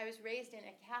 I was raised in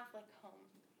a Catholic home.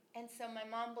 And so my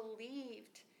mom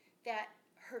believed that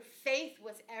her faith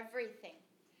was everything.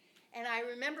 And I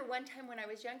remember one time when I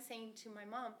was young saying to my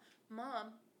mom,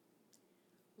 Mom,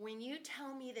 when you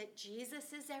tell me that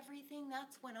Jesus is everything,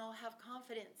 that's when I'll have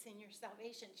confidence in your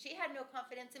salvation. She had no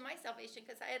confidence in my salvation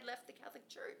because I had left the Catholic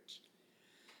Church.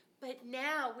 But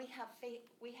now we have faith,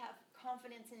 we have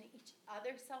confidence in each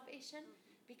other's salvation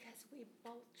because we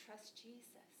both trust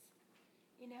Jesus.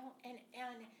 You know, and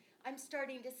I'm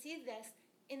starting to see this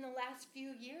in the last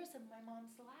few years of my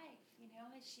mom's life, you know,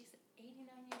 as she's 89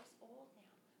 years old now.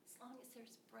 As long as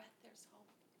there's breath, there's hope.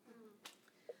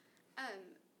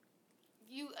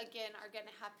 You, again, are going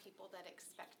to have people that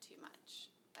expect too much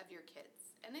of your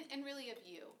kids and really of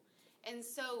you. And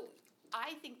so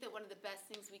I think that one of the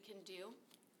best things we can do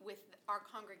with our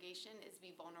congregation is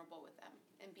be vulnerable with them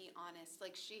and be honest.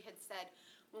 Like she had said,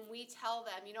 when we tell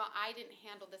them, you know, I didn't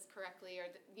handle this correctly, or,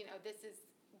 you know, this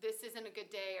isn't a good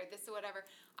day, or this or whatever.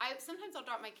 Sometimes I'll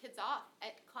drop my kids off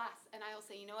at class and I'll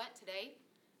say, you know what, today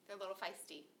they're a little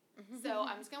feisty. So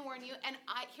I'm just going to warn you. And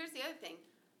here's the other thing.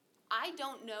 I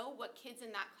don't know what kids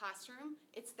in that classroom,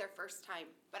 it's their first time.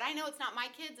 But I know it's not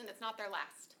my kids and it's not their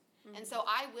last. And so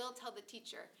I will tell the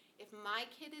teacher, if my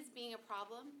kid is being a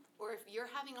problem, or if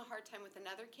you're having a hard time with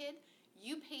another kid,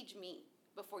 you page me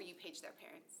before you page their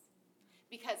parents.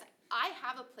 Because I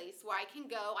have a place where I can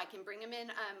go, I can bring them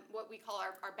in what we call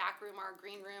our back room, our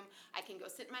green room. I can go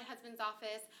sit in my husband's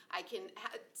office. I can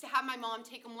have my mom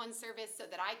take them one service so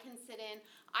that I can sit in.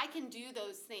 I can do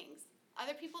those things.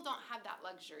 Other people don't have that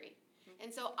luxury.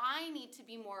 And so I need to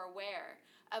be more aware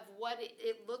of what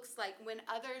it looks like when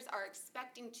others are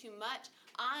expecting too much.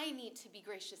 I need to be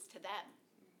gracious to them.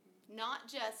 not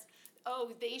just,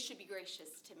 oh, they should be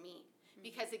gracious to me.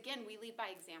 Because again, we lead by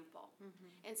example.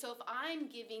 And so if I'm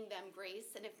giving them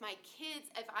grace, and if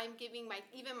I'm giving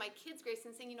even my kids grace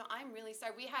and saying, I'm really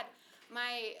sorry. We had,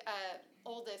 my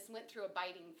oldest went through a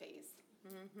biting phase.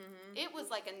 It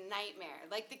was like a nightmare.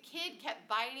 Like the kid kept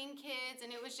biting kids,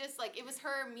 and it was just like, it was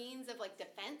her means of like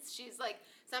defense. She's like,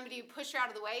 somebody would push her out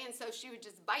of the way, and so she would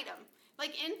just bite them.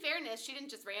 Like, in fairness, she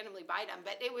didn't just randomly bite them,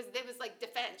 but it was like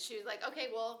defense. She was like, okay,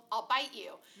 well, I'll bite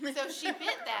you. So she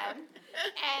bit them,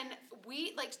 and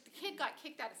the kid got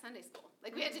kicked out of Sunday school.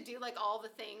 Like, we had to do, like, all the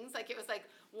things. Like, it was like,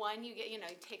 1, you get, you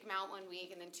take them out 1 week,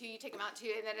 and then 2, you take them out 2,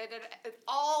 and then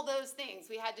all those things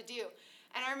we had to do.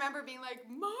 And I remember being like,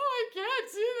 Mom, I can't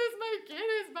do this. My kid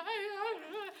is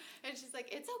biting. And she's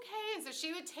like, it's okay. And so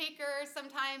she would take her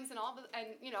sometimes and all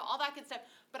that good stuff.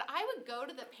 But I would go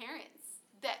to the parents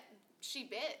that she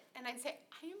bit, and I'd say,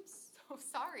 I am so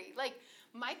sorry. Like,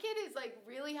 my kid is like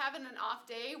really having an off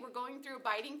day. We're going through a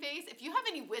biting phase. If you have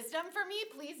any wisdom for me,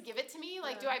 please give it to me.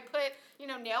 Like, do I put,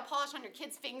 nail polish on your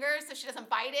kid's fingers so she doesn't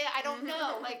bite it? I don't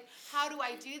know. Like, how do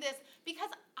I do this? Because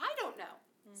I don't know.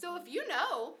 So if you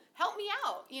know, help me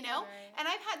out, Right. And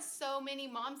I've had so many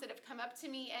moms that have come up to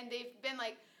me, and they've been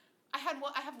like, I have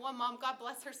one mom, God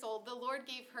bless her soul. The Lord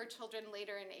gave her children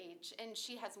later in age, and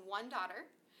she has one daughter.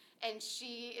 And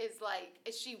she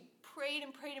prayed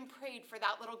and prayed and prayed for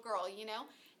that little girl,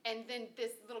 And then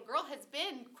this little girl has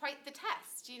been quite the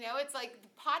test, It's like the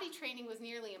potty training was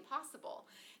nearly impossible.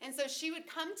 And so she would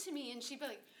come to me and she'd be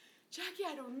like, Jackie,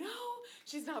 I don't know.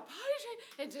 She's not potty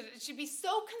trained. And she'd be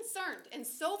so concerned and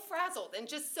so frazzled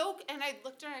and and I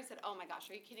looked at her and I said, oh my gosh,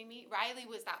 are you kidding me? Riley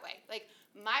was that way. Like,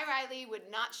 my Riley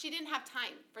she didn't have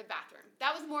time for the bathroom.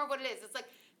 That was more of what it is. It's like,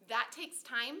 that takes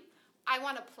time. I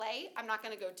want to play. I'm not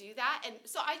going to go do that. And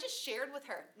so I just shared with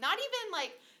her, not even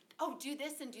like, oh, do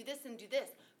this and do this and do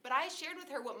this. But I shared with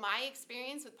her what my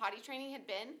experience with potty training had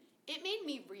been. It made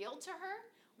me real to her.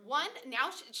 One,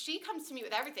 now she comes to me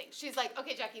with everything. She's like,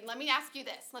 okay, Jackie, let me ask you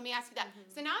this. Let me ask you that.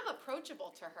 So now I'm approachable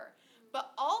to her.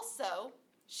 But also,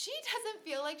 she doesn't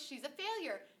feel like she's a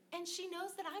failure. And she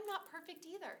knows that I'm not perfect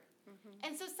either.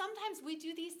 And so sometimes we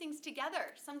do these things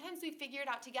together. Sometimes we figure it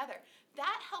out together.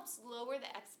 That helps lower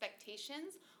the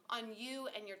expectations on you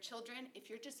and your children if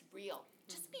you're just real.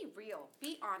 Just be real.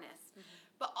 Be honest.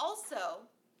 But also,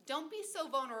 don't be so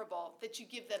vulnerable that you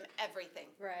give them everything.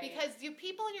 Right. Because your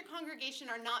people in your congregation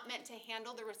are not meant to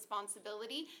handle the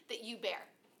responsibility that you bear.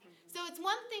 So it's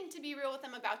one thing to be real with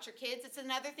them about your kids. It's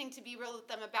another thing to be real with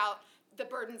them about the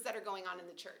burdens that are going on in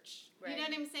the church. Right. You know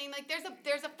what I'm saying? Like,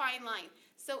 there's a fine line.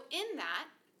 So in that,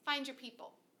 find your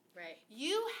people. Right.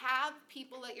 You have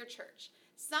people at your church.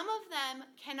 Some of them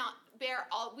cannot bear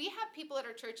all. We have people at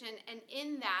our church, and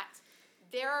in that,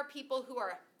 there are people who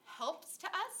are helps to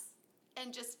us,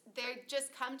 and they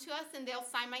just come to us, and they'll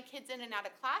sign my kids in and out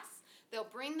of class. They'll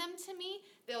bring them to me.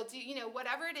 They'll do,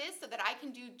 whatever it is so that I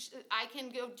can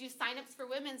go do signups for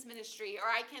women's ministry, or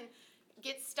I can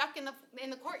get stuck in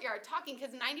the courtyard talking,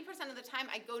 because 90% of the time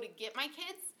I go to get my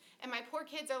kids, and my poor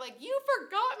kids are like, you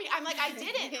forgot me. I'm like, I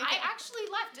didn't. I actually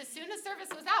left as soon as service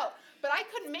was out, but I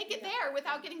couldn't make it there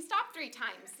without getting stopped 3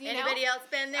 times. Anybody else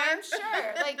been there? I'm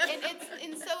sure.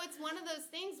 So it's one of those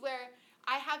things where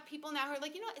I have people now who are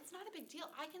like, it's not a big deal.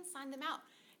 I can sign them out.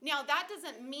 Now, that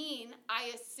doesn't mean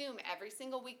I assume every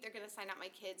single week they're going to sign out my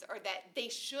kids, or that they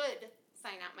should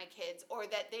sign out my kids, or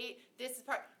that this is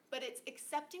part. But it's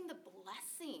accepting the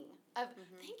blessing of,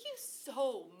 thank you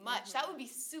so much. That would be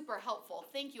super helpful.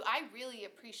 Thank you. I really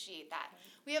appreciate that.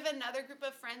 We have another group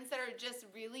of friends that are just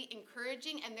really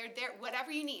encouraging, and they're there,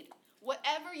 whatever you need.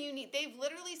 Whatever you need. They've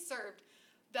literally served.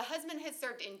 The husband has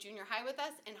served in junior high with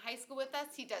us, in high school with us.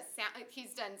 He does sound.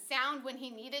 He's done sound when he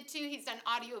needed to. He's done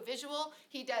audio visual.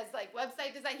 He does like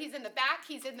website design. He's in the back.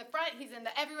 He's in the front. He's in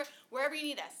the everywhere. Wherever you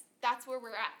need us, that's where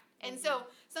we're at. And so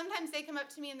sometimes they come up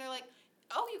to me and they're like,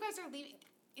 oh, you guys are leaving.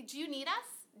 Do you need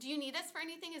us? Do you need us for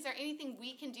anything? Is there anything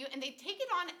we can do? And they take it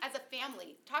on as a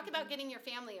family. Talk about getting your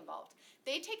family involved.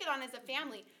 They take it on as a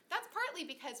family. That's partly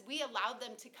because we allowed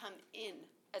them to come in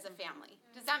as a family.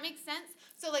 Does that make sense?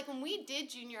 So like when we did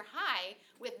junior high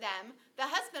with them, the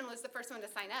husband was the first one to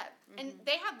sign up. And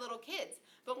they had little kids.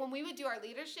 But when we would do our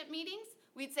leadership meetings,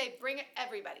 we'd say, bring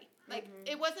everybody. Like,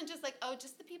 it wasn't just like, oh,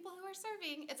 just the people who are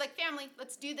serving. It's like, family,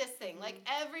 let's do this thing. Like,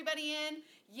 everybody in.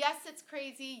 Yes, it's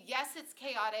crazy. Yes, it's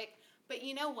chaotic. But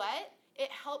you know what? It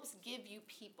helps give you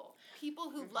people. People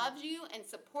who love you and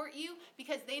support you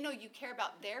because they know you care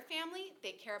about their family.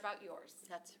 They care about yours.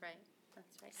 That's right.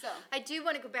 That's right. So I do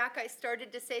want to go back. I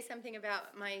started to say something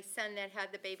about my son that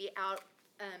had the baby out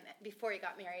before he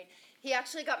got married. He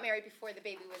actually got married before the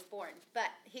baby was born, but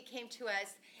he came to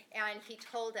us and he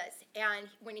told us. And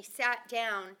when he sat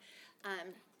down,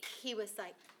 he was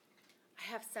like,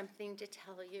 I have something to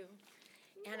tell you.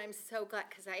 And I'm so glad,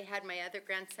 because I had my other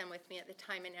grandson with me at the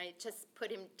time, and I just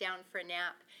put him down for a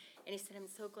nap. And he said, I'm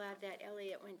so glad that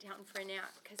Elliot went down for a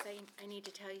nap, because I need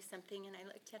to tell you something. And I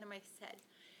looked at him, I said,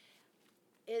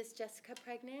 is Jessica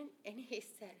pregnant? And he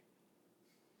said,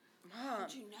 Mom.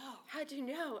 How'd you know? How'd you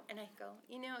know? And I go,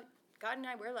 God and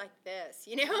I, we're like this,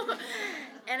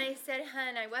 And I said,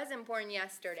 hon, I wasn't born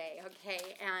yesterday,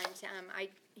 okay? And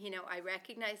I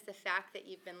recognize the fact that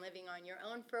you've been living on your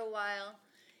own for a while.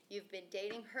 You've been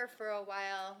dating her for a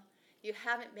while. You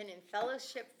haven't been in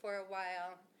fellowship for a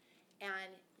while.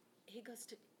 And he goes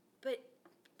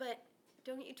but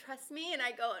don't you trust me? And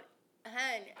I go,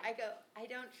 hon, I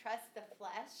don't trust the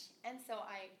flesh. And so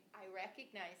I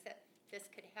recognize that this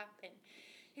could happen.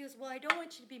 He goes, well, I don't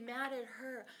want you to be mad at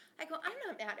her. I go, I'm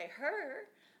not mad at her.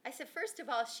 I said, first of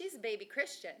all, she's a baby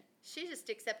Christian. She just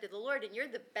accepted the Lord, and you're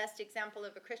the best example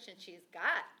of a Christian she's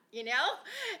got,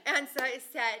 And so I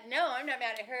said, no, I'm not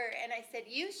mad at her. And I said,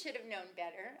 you should have known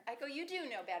better. I go, you do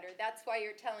know better. That's why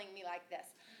you're telling me like this.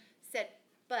 Said,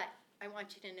 but I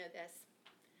want you to know this.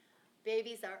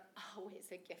 Babies are always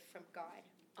a gift from God,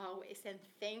 always. And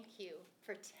thank you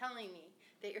for telling me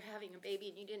that you're having a baby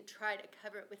and you didn't try to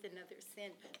cover it with another sin.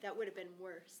 That would have been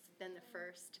worse than the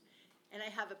first. And I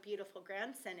have a beautiful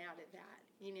grandson out of that,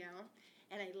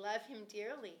 and I love him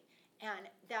dearly. And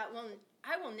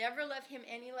I will never love him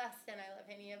any less than I love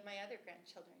any of my other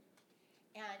grandchildren.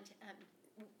 And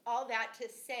all that to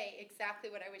say exactly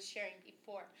what I was sharing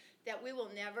before, that we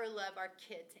will never love our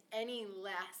kids any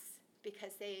less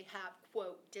because they have,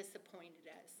 quote, disappointed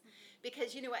us.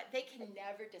 Because you know what? They can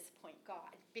never disappoint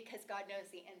God, because God knows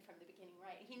the end from the beginning,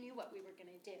 right? He knew what we were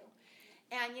going to do.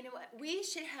 And you know what? We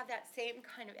should have that same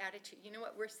kind of attitude. You know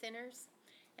what? We're sinners.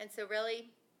 And so really,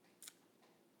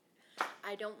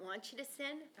 I don't want you to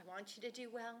sin. I want you to do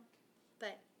well.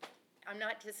 But I'm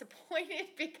not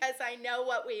disappointed because I know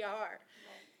what we are.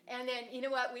 Right. And then, you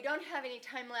know what? We don't have any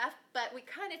time left, but we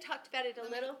kind of talked about it real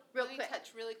quick. Let me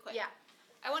touch really quick. Yeah.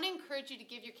 I want to encourage you to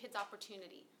give your kids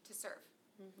opportunity to serve.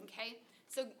 Mm-hmm. Okay?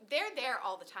 So they're there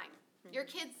all the time. Mm-hmm. Your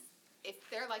kids, if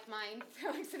they're like mine, if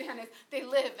they're like Savannah's, they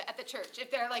live at the church. If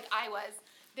they're like I was,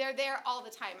 they're there all the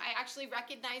time. I actually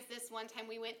recognized this one time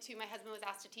my husband was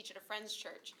asked to teach at a friend's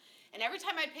church. And every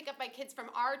time I'd pick up my kids from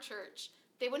our church,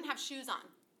 they wouldn't have shoes on.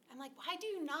 I'm like, why do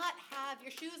you not have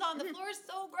your shoes on? The floor is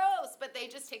so gross. But they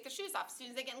just take their shoes off. As soon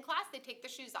as they get in class, they take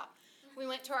their shoes off. We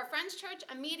went to our friend's church.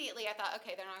 Immediately, I thought,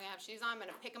 okay, they're not going to have shoes on. I'm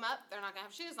going to pick them up. They're not going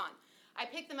to have shoes on. I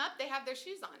picked them up. They have their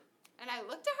shoes on. And I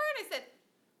looked at her and I said,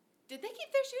 did they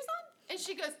keep their shoes on? And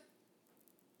she goes,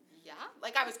 yeah.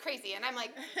 Like I was crazy. And I'm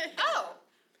like, oh,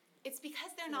 it's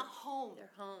because they're not home.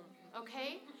 They're home.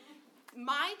 Okay?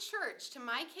 My church to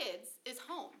my kids is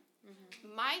home.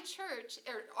 Mm-hmm. My church,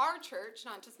 or our church,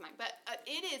 not just mine, but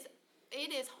it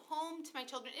is home to my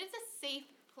children. It is a safe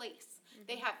place. Mm-hmm.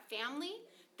 They have family.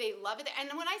 They love it. And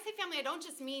when I say family, I don't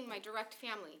just mean my direct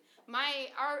family.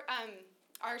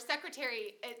 Our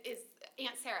secretary is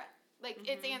Aunt Sarah. Like,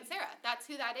 mm-hmm. It's Aunt Sarah. That's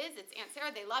who that is. It's Aunt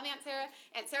Sarah. They love Aunt Sarah.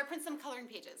 Aunt Sarah prints some coloring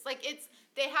pages. Like,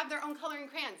 they have their own coloring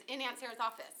crayons in Aunt Sarah's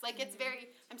office. Like, mm-hmm.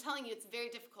 I'm telling you, it's very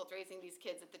difficult raising these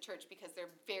kids at the church because they're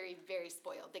very, very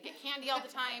spoiled. They get candy all the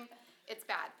time. It's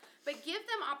bad. But give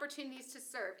them opportunities to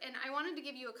serve. And I wanted to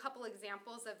give you a couple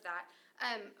examples of that.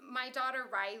 My daughter,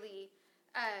 Riley,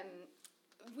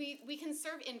 we can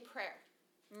serve in prayer.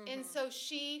 Mm-hmm. And so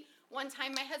one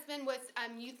time, my husband was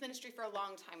youth ministry for a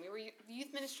long time. We were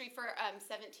youth ministry for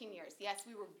 17 years. Yes,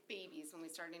 we were babies when we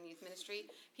started in youth ministry.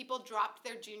 People dropped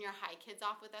their junior high kids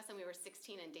off with us, and we were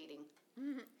 16 and dating.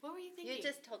 Mm-hmm. What were you thinking? You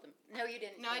just told them. No, you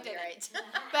didn't. No, I didn't. Right.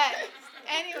 But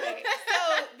anyway,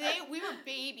 so we were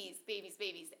babies.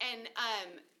 And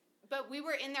but we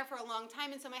were in there for a long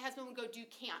time, and so my husband would go do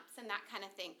camps and that kind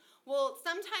of thing. Well,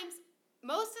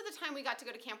 most of the time we got to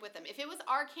go to camp with him. If it was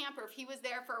our camp or if he was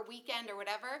there for a weekend or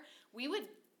whatever, we would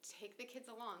take the kids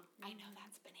along. Mm-hmm. I know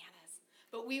that's bananas.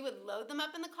 But we would load them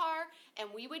up in the car and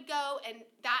we would go, and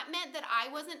that meant that I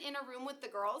wasn't in a room with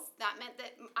the girls. That meant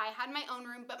that I had my own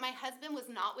room, but my husband was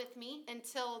not with me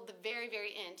until the very,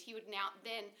 very end. He would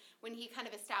then, when he kind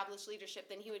of established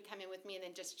leadership, then he would come in with me and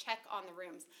then just check on the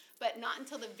rooms. But not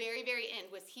until the very, very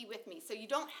end was he with me. So you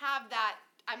don't have that.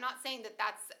 I'm not saying that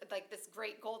that's like this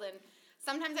great golden.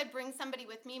 Sometimes I'd bring somebody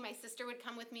with me. My sister would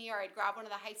come with me, or I'd grab one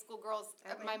of the high school girls.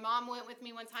 Okay. My mom went with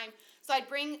me one time. So I'd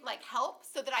bring help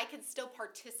so that I could still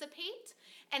participate,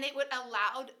 and it would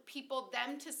allow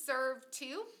them to serve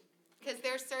too. because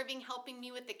they're serving, helping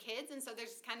me with the kids. And so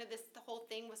there's kind of the whole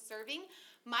thing with serving.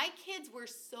 My kids were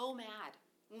so mad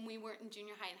when we weren't in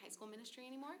junior high and high school ministry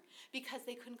anymore because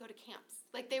they couldn't go to camps.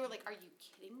 Like, they were like, are you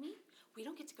kidding me? We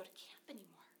don't get to go to camp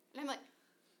anymore. And I'm like,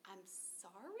 I'm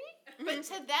sorry? But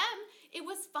to them, it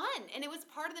was fun, and it was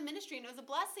part of the ministry, and it was a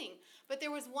blessing. But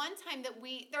there was one time that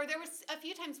there was a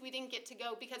few times we didn't get to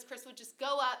go because Chris would just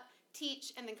go up,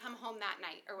 teach, and then come home that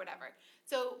night or whatever.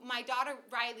 So my daughter,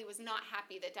 Riley, was not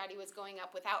happy that Daddy was going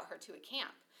up without her to a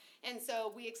camp. And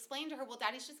so we explained to her, well,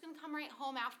 Daddy's just going to come right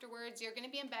home afterwards. You're going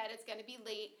to be in bed. It's going to be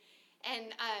late.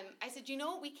 And I said, you know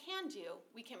what we can do?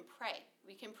 We can pray.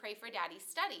 We can pray for Daddy's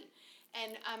study.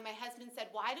 And my husband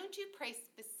said, why don't you pray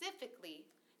specifically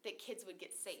that kids would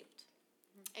get saved?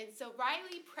 And so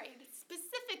Riley prayed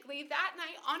specifically that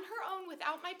night on her own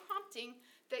without my prompting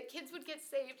that kids would get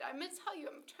saved. I'm going to tell you,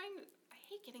 I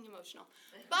hate getting emotional.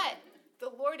 But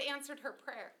the Lord answered her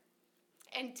prayer.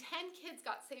 And 10 kids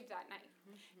got saved that night.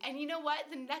 And you know what?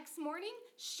 The next morning,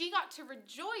 she got to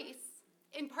rejoice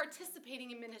in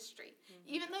participating in ministry.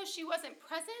 Even though she wasn't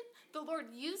present, the Lord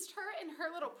used her in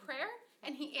her little prayer,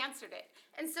 and he answered it.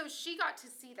 And so she got to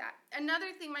see that.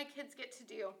 Another thing my kids get to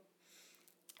do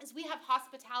is we have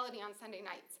hospitality on Sunday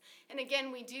nights. And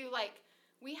again,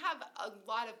 we have a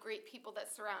lot of great people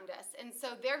that surround us. And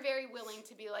so they're very willing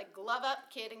to be like, glove up,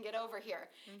 kid, and get over here.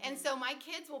 And so my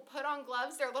kids will put on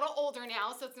gloves. They're a little older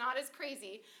now, so it's not as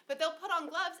crazy. But they'll put on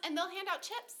gloves, and they'll hand out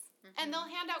chips. And they'll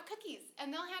hand out cookies.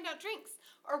 And they'll hand out drinks.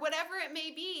 Or whatever it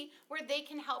may be where they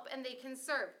can help and they can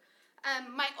serve.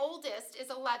 My oldest is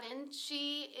 11.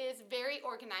 She is very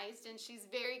organized, and she's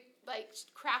very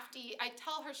crafty. I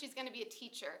tell her she's going to be a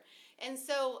teacher. And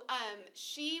so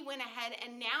she went ahead,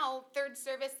 and now third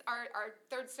service, our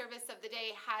third service of the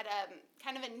day had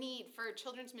kind of a need for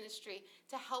children's ministry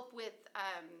to help with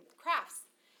crafts.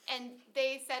 And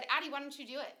they said, Addie, why don't you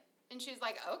do it? And she was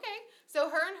like, okay. So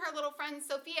her and her little friend,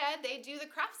 Sophia, they do the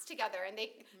crafts together. And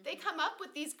they come up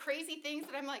with these crazy things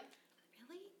that I'm like,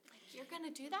 really? Like, you're going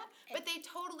to do that? But they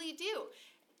totally do.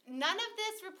 None of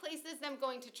this replaces them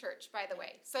going to church, by the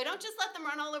way. So I don't just let them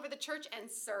run all over the church and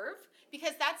serve,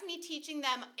 because that's me teaching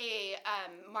them a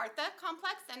Martha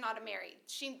complex and not a Mary.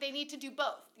 They need to do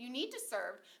both. You need to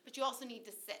serve, but you also need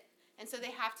to sit. And so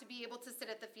they have to be able to sit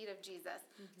at the feet of Jesus.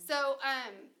 So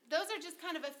those are just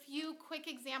kind of a few quick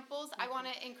examples I want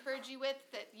to encourage you with,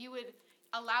 that you would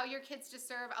allow your kids to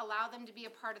serve, allow them to be a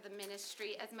part of the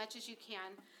ministry as much as you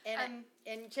can.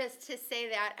 And just to say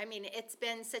that, I mean, it's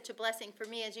been such a blessing for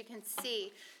me, as you can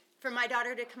see, for my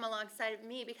daughter to come alongside of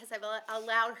me, because I've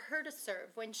allowed her to serve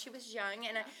when she was young.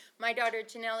 And my daughter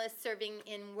Janelle is serving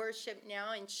in worship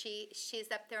now, and she's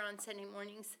up there on Sunday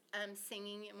mornings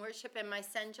singing in worship. And my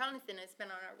son Jonathan has been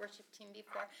on our worship team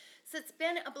before. So it's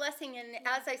been a blessing. And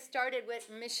as I started with,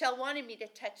 Michelle wanted me to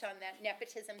touch on that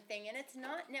nepotism thing. And it's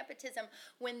not nepotism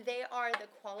when they are the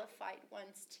qualified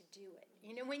ones to do it.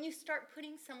 You know, when you start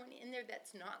putting someone in there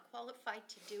that's not qualified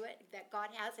to do it, that God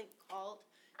hasn't called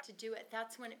to do it,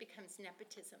 that's when it becomes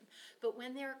nepotism. But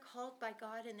when they're called by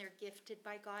God and they're gifted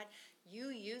by God, you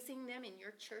using them in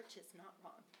your church is not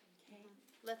wrong. Okay?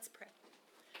 Let's pray.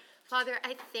 Father,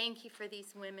 I thank you for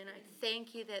these women. I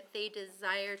thank you that they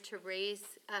desire to raise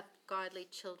up godly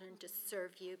children to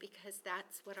serve you, because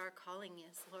that's what our calling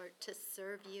is, Lord, to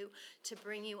serve you, to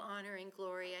bring you honor and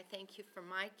glory. I thank you for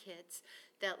my kids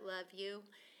that love you,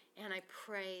 and I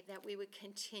pray that we would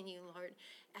continue, Lord,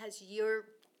 as your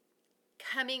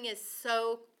coming is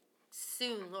so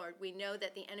soon, Lord. We know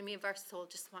that the enemy of our soul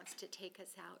just wants to take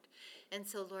us out. And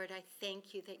so, Lord, I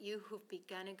thank you that you who've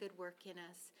begun a good work in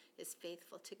us is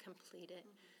faithful to complete it.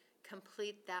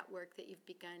 Complete that work that you've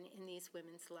begun in these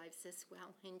women's lives as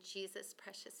well. In Jesus'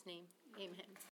 precious name, amen.